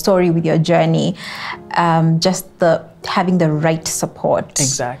your story, with your journey. Just having the right support.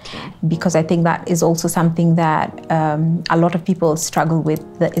 Exactly. Because I think that is also something that a lot of people struggle with,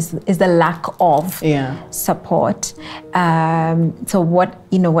 is the lack of support. So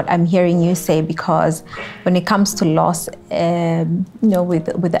what I'm hearing you say, because when it comes to loss, with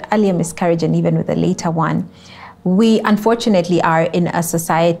the earlier miscarriage and even with the later one, we unfortunately are in a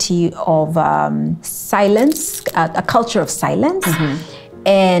society of silence, a culture of silence,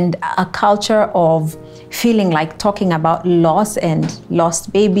 and a culture of feeling like talking about loss and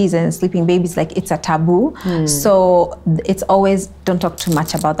lost babies and sleeping babies, like it's a taboo. So it's always, don't talk too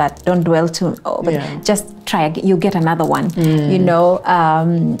much about that, don't dwell too, but just try again, you get another one, and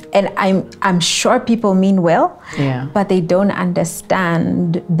I'm sure people mean well, but they don't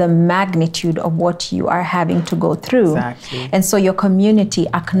understand the magnitude of what you are having to go through. Exactly. And so your community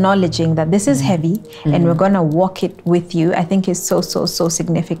acknowledging that this is heavy and we're gonna walk it with you, I think is so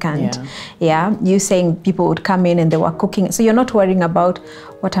significant. You saying people would come in and they were cooking, so you're not worrying about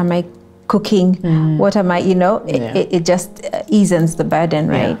what am I cooking, what am I, it just eases the burden,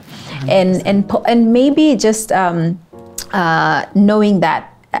 right? And maybe just knowing that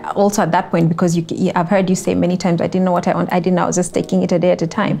also at that point, because I've heard you say many times, I didn't know what I want, I didn't know, I was just taking it a day at a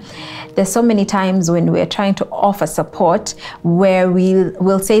time. There's so many times when we're trying to offer support where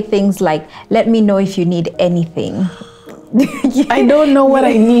we'll say things like, let me know if you need anything. I don't know what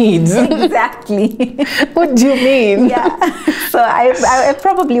I need. Exactly. What do you mean? So I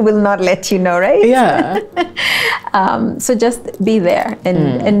probably will not let you know, right? So just be there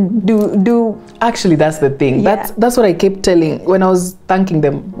and do. Actually, that's the thing. That's what I kept telling when I was thanking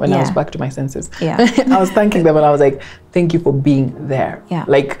them when I was back to my senses. I was thanking them and I was like, thank you for being there.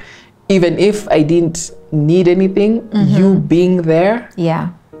 Like, even if I didn't need anything, you being there.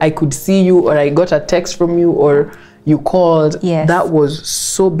 I could see you, or I got a text from you, or you called. That was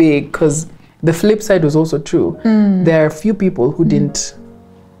so big, because the flip side was also true. There are a few people who didn't,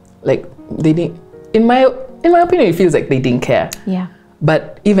 like, they didn't, in my opinion, it feels like they didn't care.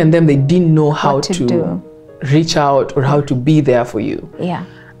 But even them, they didn't know how to reach out or how to be there for you.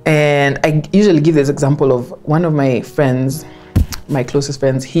 And I usually give this example of one of my friends, my closest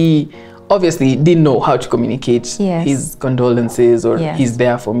friends. He obviously didn't know how to communicate his condolences or he's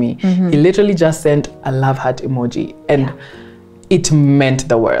there for me. He literally just sent a love heart emoji, and it meant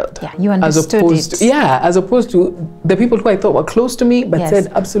the world. You understood it. As opposed to the people who I thought were close to me but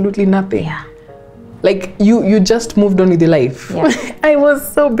said absolutely nothing. Like, you just moved on with your life. I was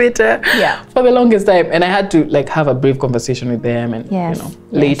so bitter for the longest time, and I had to like have a brave conversation with them, and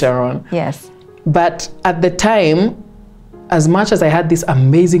later on. But at the time, as much as I had this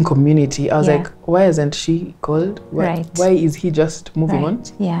amazing community, I was like, why isn't she called? Why is he just moving on?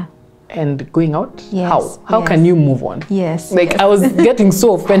 And going out? How can you move on? Like, I was getting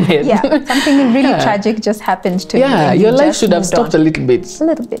so offended. Something really tragic just happened to me. Your life should have stopped a little bit. A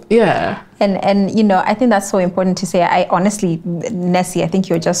little bit. And I think that's so important to say. I honestly, Nessy, I think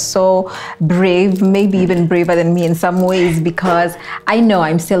you're just so brave, maybe even braver than me in some ways, because I know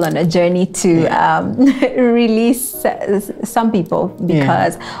I'm still on a journey to release some people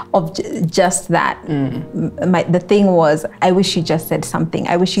because of just that. The thing was, I wish you just said something.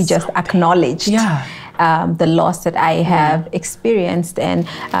 I wish you just acknowledged. the loss that I have experienced. And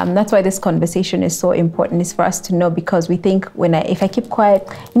that's why this conversation is so important, is for us to know, because we think if I keep quiet,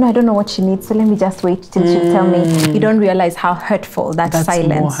 I don't know what she needs, so let me just wait till she tell me. You don't realize how hurtful that's silence.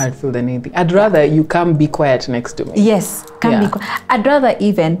 That's more hurtful than anything. I'd rather you come be quiet next to me. Yes, be quiet. I'd rather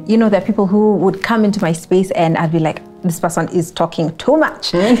even, there are people who would come into my space and I'd be like, this person is talking too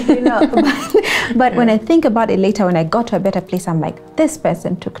much, But when I think about it later, when I got to a better place, I'm like, this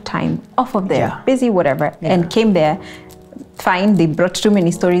person took time off of their busy whatever and came there. Fine, they brought too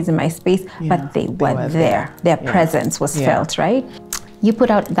many stories in my space, but they were there. Their presence was felt, right? You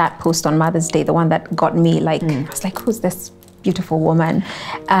put out that post on Mother's Day, the one that got me like, I was like, who's this beautiful woman?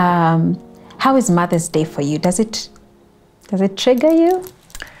 How is Mother's Day for you? Does it trigger you?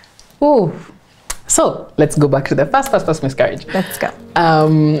 Oh. So let's go back to the first miscarriage. Let's go.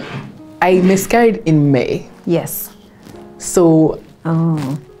 I miscarried in May. Yes. So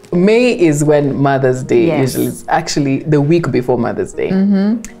May is when Mother's Day usually is, actually the week before Mother's Day.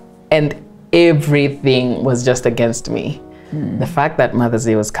 And everything was just against me. The fact that Mother's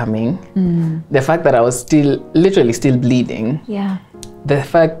Day was coming, the fact that I was literally still bleeding. Yeah. The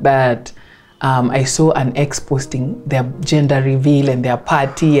fact that I saw an ex posting their gender reveal and their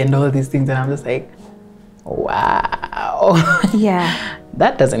party and all these things, and I'm just like, wow. Yeah.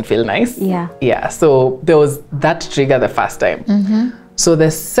 That doesn't feel nice. Yeah. Yeah. So there was that trigger the first time. So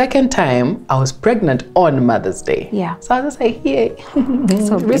the second time, I was pregnant on Mother's Day. Yeah. So I was like, yay,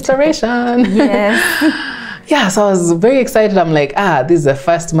 so restoration. Yes. Yeah, so I was very excited. I'm like, this is the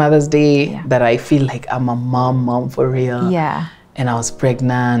first Mother's Day that I feel like I'm a mom for real. Yeah. And I was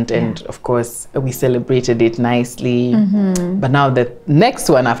pregnant, and of course we celebrated it nicely. But now the next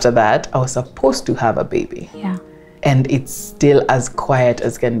one after that, I was supposed to have a baby. Yeah. And it's still as quiet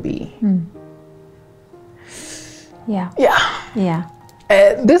as can be. Yeah. Yeah. Yeah.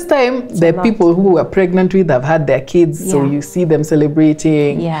 This time, the people who were pregnant with have had their kids, so you see them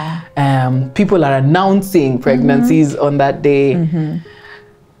celebrating. Yeah. People are announcing pregnancies on that day.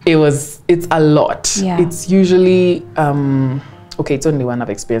 It's a lot. Yeah. It's usually, okay, it's only one I've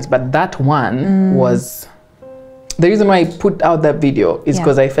experienced, but that one was, the reason why I put out that video is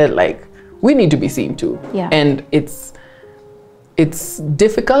because I felt like we need to be seen too. Yeah. And it's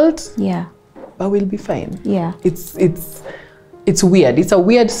difficult. Yeah. But we'll be fine. Yeah. It's weird. It's a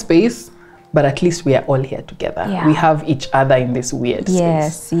weird space, but at least we are all here together. Yeah. We have each other in this weird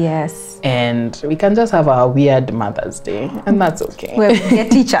space. Yes. And we can just have our weird Mother's Day, and that's okay. Where we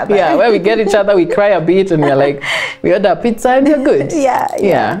get each other. Yeah, where we get each other, we cry a bit, and we're like, we order pizza and we're good.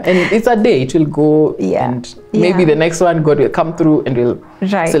 Yeah. And it's a day, it will go, and maybe the next one, God will come through and we'll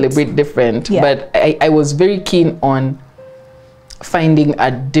celebrate different. Yeah. But I was very keen on finding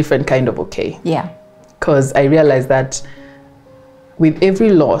a different kind of okay. Yeah. Because I realized that with every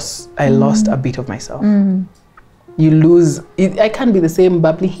loss, I lost a bit of myself. You lose, I can't be the same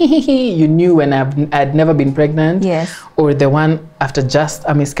bubbly you knew when I'd never been pregnant. Yes. Or the one after just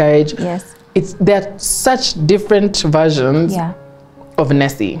a miscarriage. Yes. There are such different versions of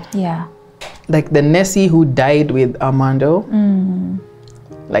Nessy. Yeah. Like the Nessy who died with Armando.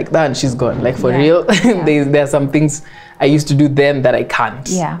 Like that, and she's gone. Like for real. There are some things I used to do then that I can't.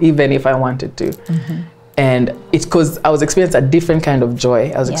 Yeah. Even if I wanted to. And it's because I was experiencing a different kind of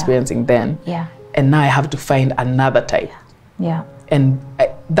joy I was experiencing then. Yeah. And now I have to find another type. Yeah. And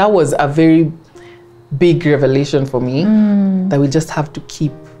that was a very big revelation for me, that we just have to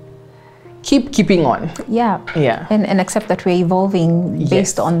keep keeping on. Yeah. Yeah. And accept that we're evolving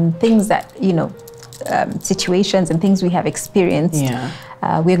based on things that, situations and things we have experienced. Yeah.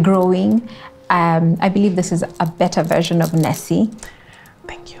 We're growing. I believe this is a better version of Nessy.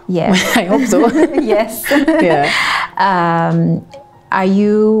 Thank you. Yes. I hope so. Yes. Yeah. Are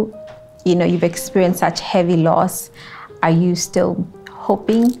you, you've experienced such heavy loss. Are you still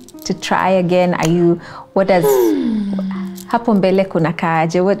hoping to try again? What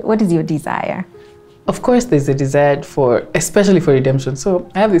is your desire? Of course, there's a desire especially for redemption. So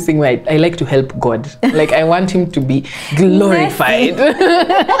I have this thing where I like to help God. Like I want him to be glorified.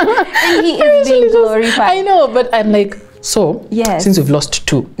 And he is being glorified. I know, but I'm like, so since we've lost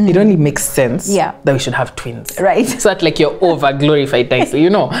two, it only makes sense that we should have twins. Right. So that like you're over glorified nicely,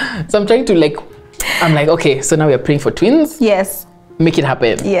 So I'm trying to I'm like, okay, so now we're praying for twins. Yes. Make it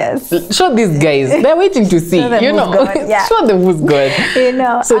happen. Yes. Show these guys. They're waiting to see. Show them Show them who's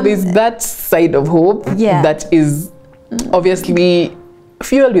God. So there's that side of hope that is obviously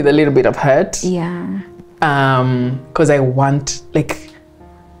fueled with a little bit of hurt. Yeah. Because I want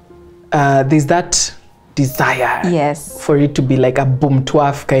there's that desire for it to be like a boom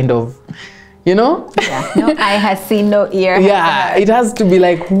twaf kind of you know? Yeah. No eye has seen, no ear. Yeah, it has to be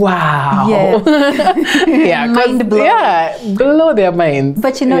like, wow. Yes. Yeah, mind blow. Yeah, blow their minds.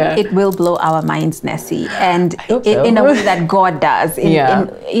 But you know, it will blow our minds, Nessy, and hope so. in a way that God does, in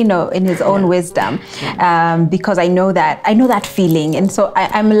you know, in His own wisdom, because I know that feeling, and so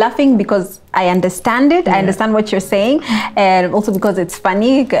I'm laughing because I understand it. I understand what you're saying, and also because it's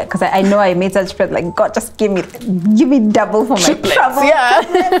funny, because I know I made such prayer like, God, just give me double for my trouble. Yeah.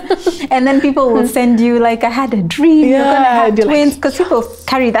 And then people will send you like, I had a dream, you're gonna have twins, because people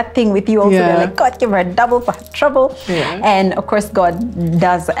carry that thing with you also. They're like, God, give her a double for her trouble. And of course, God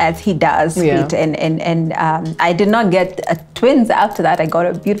does as He does. And I did not get twins after that. I got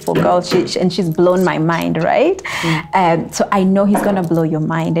a beautiful girl, and she's blown my mind, right? So I know He's gonna blow your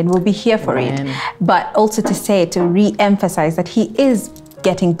mind, and we'll be here for it. But also to re-emphasize that He is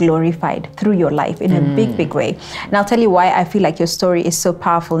getting glorified through your life in a big, big way. And I'll tell you why I feel like your story is so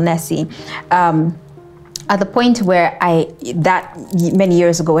powerful, Nessy. At the point where many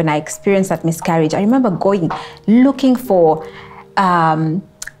years ago when I experienced that miscarriage, I remember looking for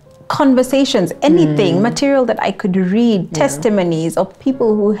conversations, anything, material that I could read, testimonies of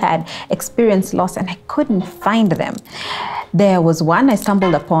people who had experienced loss, and I couldn't find them. There was one I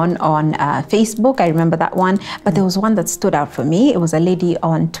stumbled upon on Facebook. I remember that one, but there was one that stood out for me. It was a lady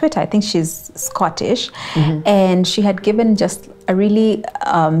on Twitter. I think she's Scottish, and she had given just a really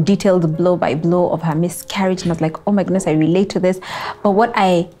detailed blow by blow of her miscarriage, and I was like, oh my goodness, I relate to this. But what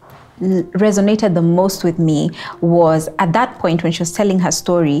resonated the most with me was at that point when she was telling her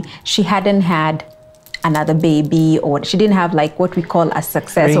story, she hadn't had another baby, or she didn't have like what we call a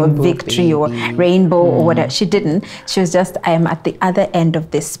success or victory or rainbow or whatever. She didn't. She was just, I am at the other end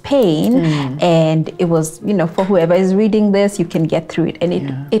of this pain, and it was, you know, for whoever is reading this, you can get through it, and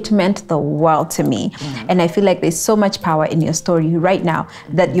it meant the world to me. And I feel like there's so much power in your story right now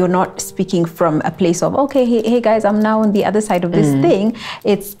that you're not speaking from a place of, okay, hey guys, I'm now on the other side of this thing.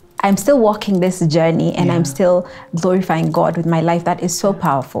 I'm still walking this journey, and I'm still glorifying God with my life. That is so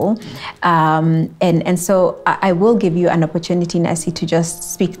powerful. And so I will give you an opportunity, Nessy, to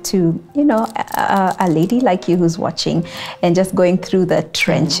just speak to, you know, a lady like you who's watching and just going through the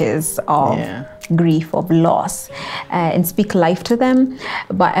trenches of grief, of loss, and speak life to them.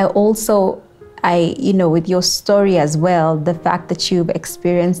 But you know, with your story as well, the fact that you've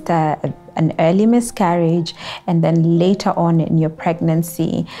experienced an early miscarriage and then later on in your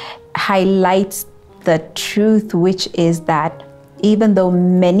pregnancy highlights the truth, which is that even though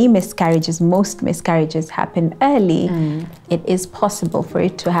most miscarriages happen early, it is possible for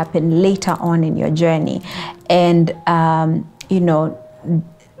it to happen later on in your journey. And, you know,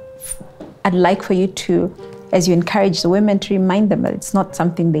 I'd like for you to, as you encourage the women, to remind them that it's not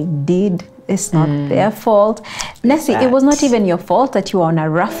something they did. It's not their fault. Nessy, it was not even your fault that you were on a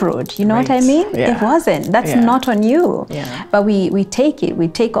rough road. You know what I mean? It wasn't. That's not on you. But we take it. We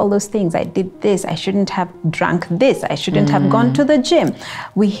take all those things. I did this. I shouldn't have drunk this. I shouldn't have gone to the gym.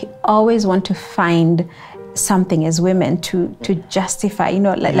 We always want to find something as women to justify, you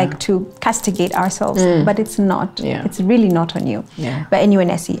know, like to castigate ourselves. But it's not. It's really not on you. But anyway,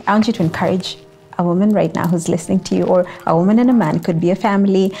 Nessy, I want you to encourage a woman right now who's listening to you, or a woman and a man, could be a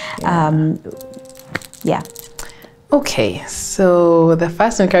family. Okay, so the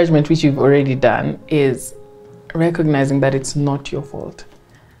first encouragement, which you've already done, is recognizing that it's not your fault.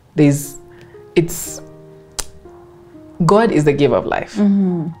 God is the giver of life.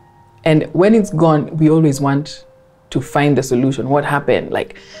 And when it's gone, we always want to find the solution. What happened?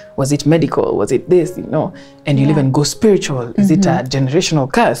 Like, was it medical? Was it this? You know? And you'll even go spiritual. Is it a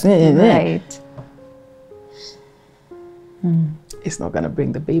generational curse? Right. It's not going to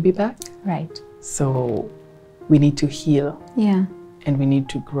bring the baby back. Right. So we need to heal. And we need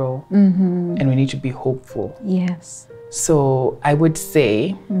to grow. And we need to be hopeful. Yes. So I would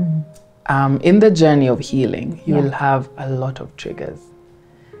say, in the journey of healing, you will have a lot of triggers.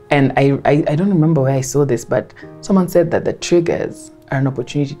 And I don't remember where I saw this, but someone said that the triggers are an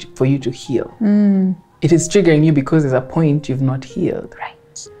opportunity for you to heal. It is triggering you because there's a point you've not healed.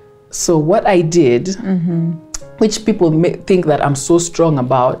 Right. So what I did, which people may think that I'm so strong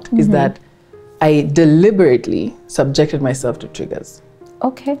about, is that I deliberately subjected myself to triggers.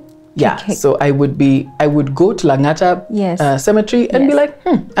 Okay. Yeah. Okay. So I would go to Langata cemetery and be like,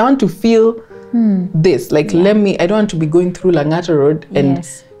 I want to feel this. Like, I don't want to be going through Langata Road and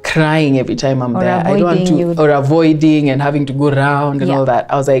crying every time I'm there. I don't want to, or avoiding and having to go around and all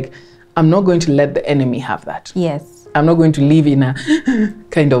that. I was like, I'm not going to let the enemy have that. Yes. I'm not going to live in a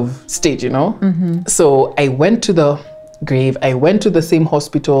kind of state, you know? So I went to the grave, I went to the same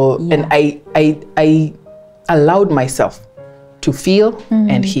hospital, and I allowed myself to feel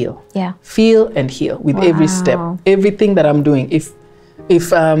and heal. Yeah. Feel and heal with every step, everything that I'm doing. If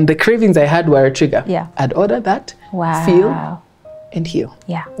the cravings I had were a trigger, I'd order that, feel and heal.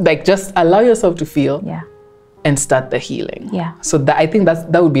 Yeah. Like just allow yourself to feel and start the healing. Yeah. So that, I think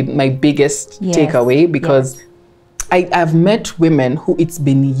that would be my biggest takeaway, because I've met women who it's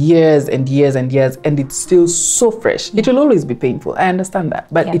been years and years and years and it's still so fresh. It will always be painful. I understand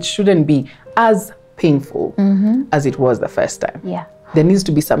that, but it shouldn't be as painful as it was the first time. Yeah. There needs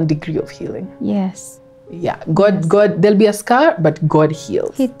to be some degree of healing. Yes. Yeah. God, there'll be a scar, but God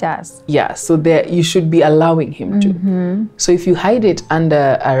heals. He does. Yeah. So there, you should be allowing him to. So if you hide it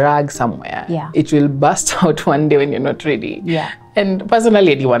under a rag somewhere, it will burst out one day when you're not ready. Yeah. And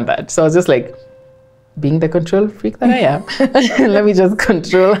personally, I didn't want that. So I was just like, being the control freak that I am, let me just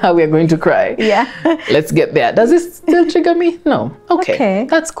control how we're going to cry. Yeah. Let's get there. Does this still trigger me? No. Okay.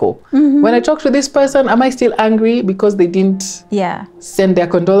 That's cool. When I talk to this person, am I still angry because they didn't send their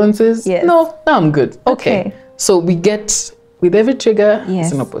condolences? Yes. No, I'm good. Okay. So we get, with every trigger,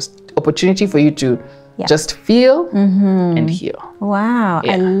 it's an opportunity for you to just feel and heal. Wow.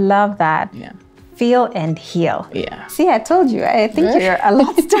 I love that. Yeah. Feel and heal. Yeah. See, I told you, I think you're a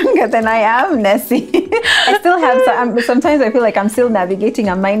lot stronger than I am, Nessy. I still have, sometimes I feel like I'm still navigating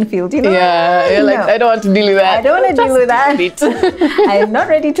a minefield, you know? Yeah, you're like, I don't want to deal with that. I don't want to deal with that. I'm not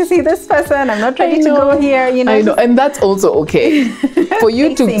ready to see this person. I'm not ready to go here, you know? I know, and that's also okay. For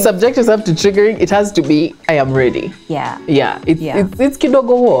you to subject yourself to triggering, it has to be, I am ready. Yeah. Yeah, it's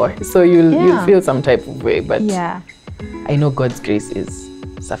kidogo war, so you'll feel some type of way, but I know God's grace is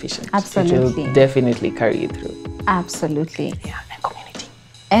sufficient. Absolutely. It will definitely carry you through. Absolutely. Yeah, and community.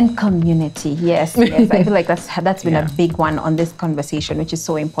 And community, yes. I feel like that's been a big one on this conversation, which is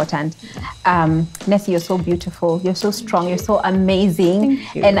so important. Nessy, you're so beautiful, you're so strong, you're so amazing.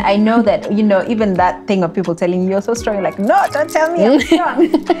 Thank you. And I know that, you know, even that thing of people telling you you're so strong, you're like, no, don't tell me I'm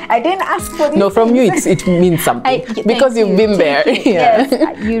strong. I didn't ask for this. No, from you, it means something. Because you've been there. Yes,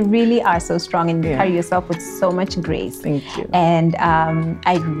 you really are so strong and you carry yourself with so much grace. Thank you. And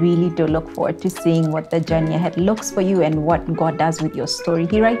I really do look forward to seeing what the journey ahead looks for you and what God does with your story.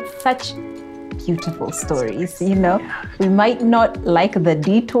 He writes such beautiful stories, you know. We might not like the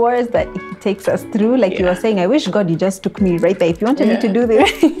detours that he takes us through, like you were saying. I wish God you just took me right there. If you wanted me to do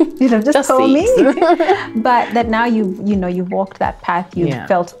this, you'd have just told me. But that now you've walked that path, you've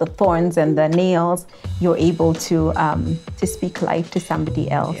felt the thorns and the nails, you're able to speak life to somebody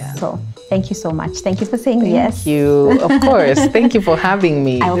else. So thank you so much. Thank you for saying yes. Thank you. Of course. Thank you for having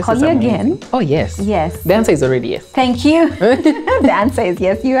me. I will call you again. Oh, yes. Yes. The answer is already yes. Thank you. The answer is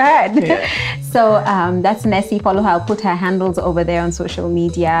yes, you heard. So that's Nessy. Follow her. I'll put her handles over there on social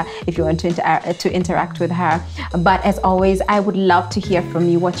media if you want to interact with her. But as always, I would love to hear from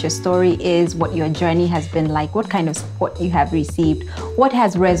you what your story is, what your journey has been like, what kind of support you have received, what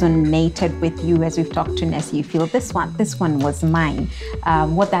has resonated with you as we've talked to Nessy. You feel this one was mine.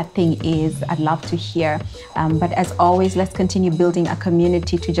 What that thing is, I'd love to hear. But as always, let's continue building a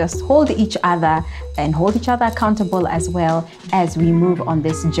community to just hold each other and hold each other accountable as well as we move on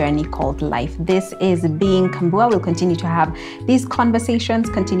this journey called life. This is Being KAMBUA. We'll continue to have these conversations.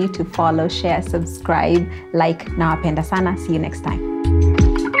 Continue to follow, share, subscribe, like. Nawapenda sana. See you next time.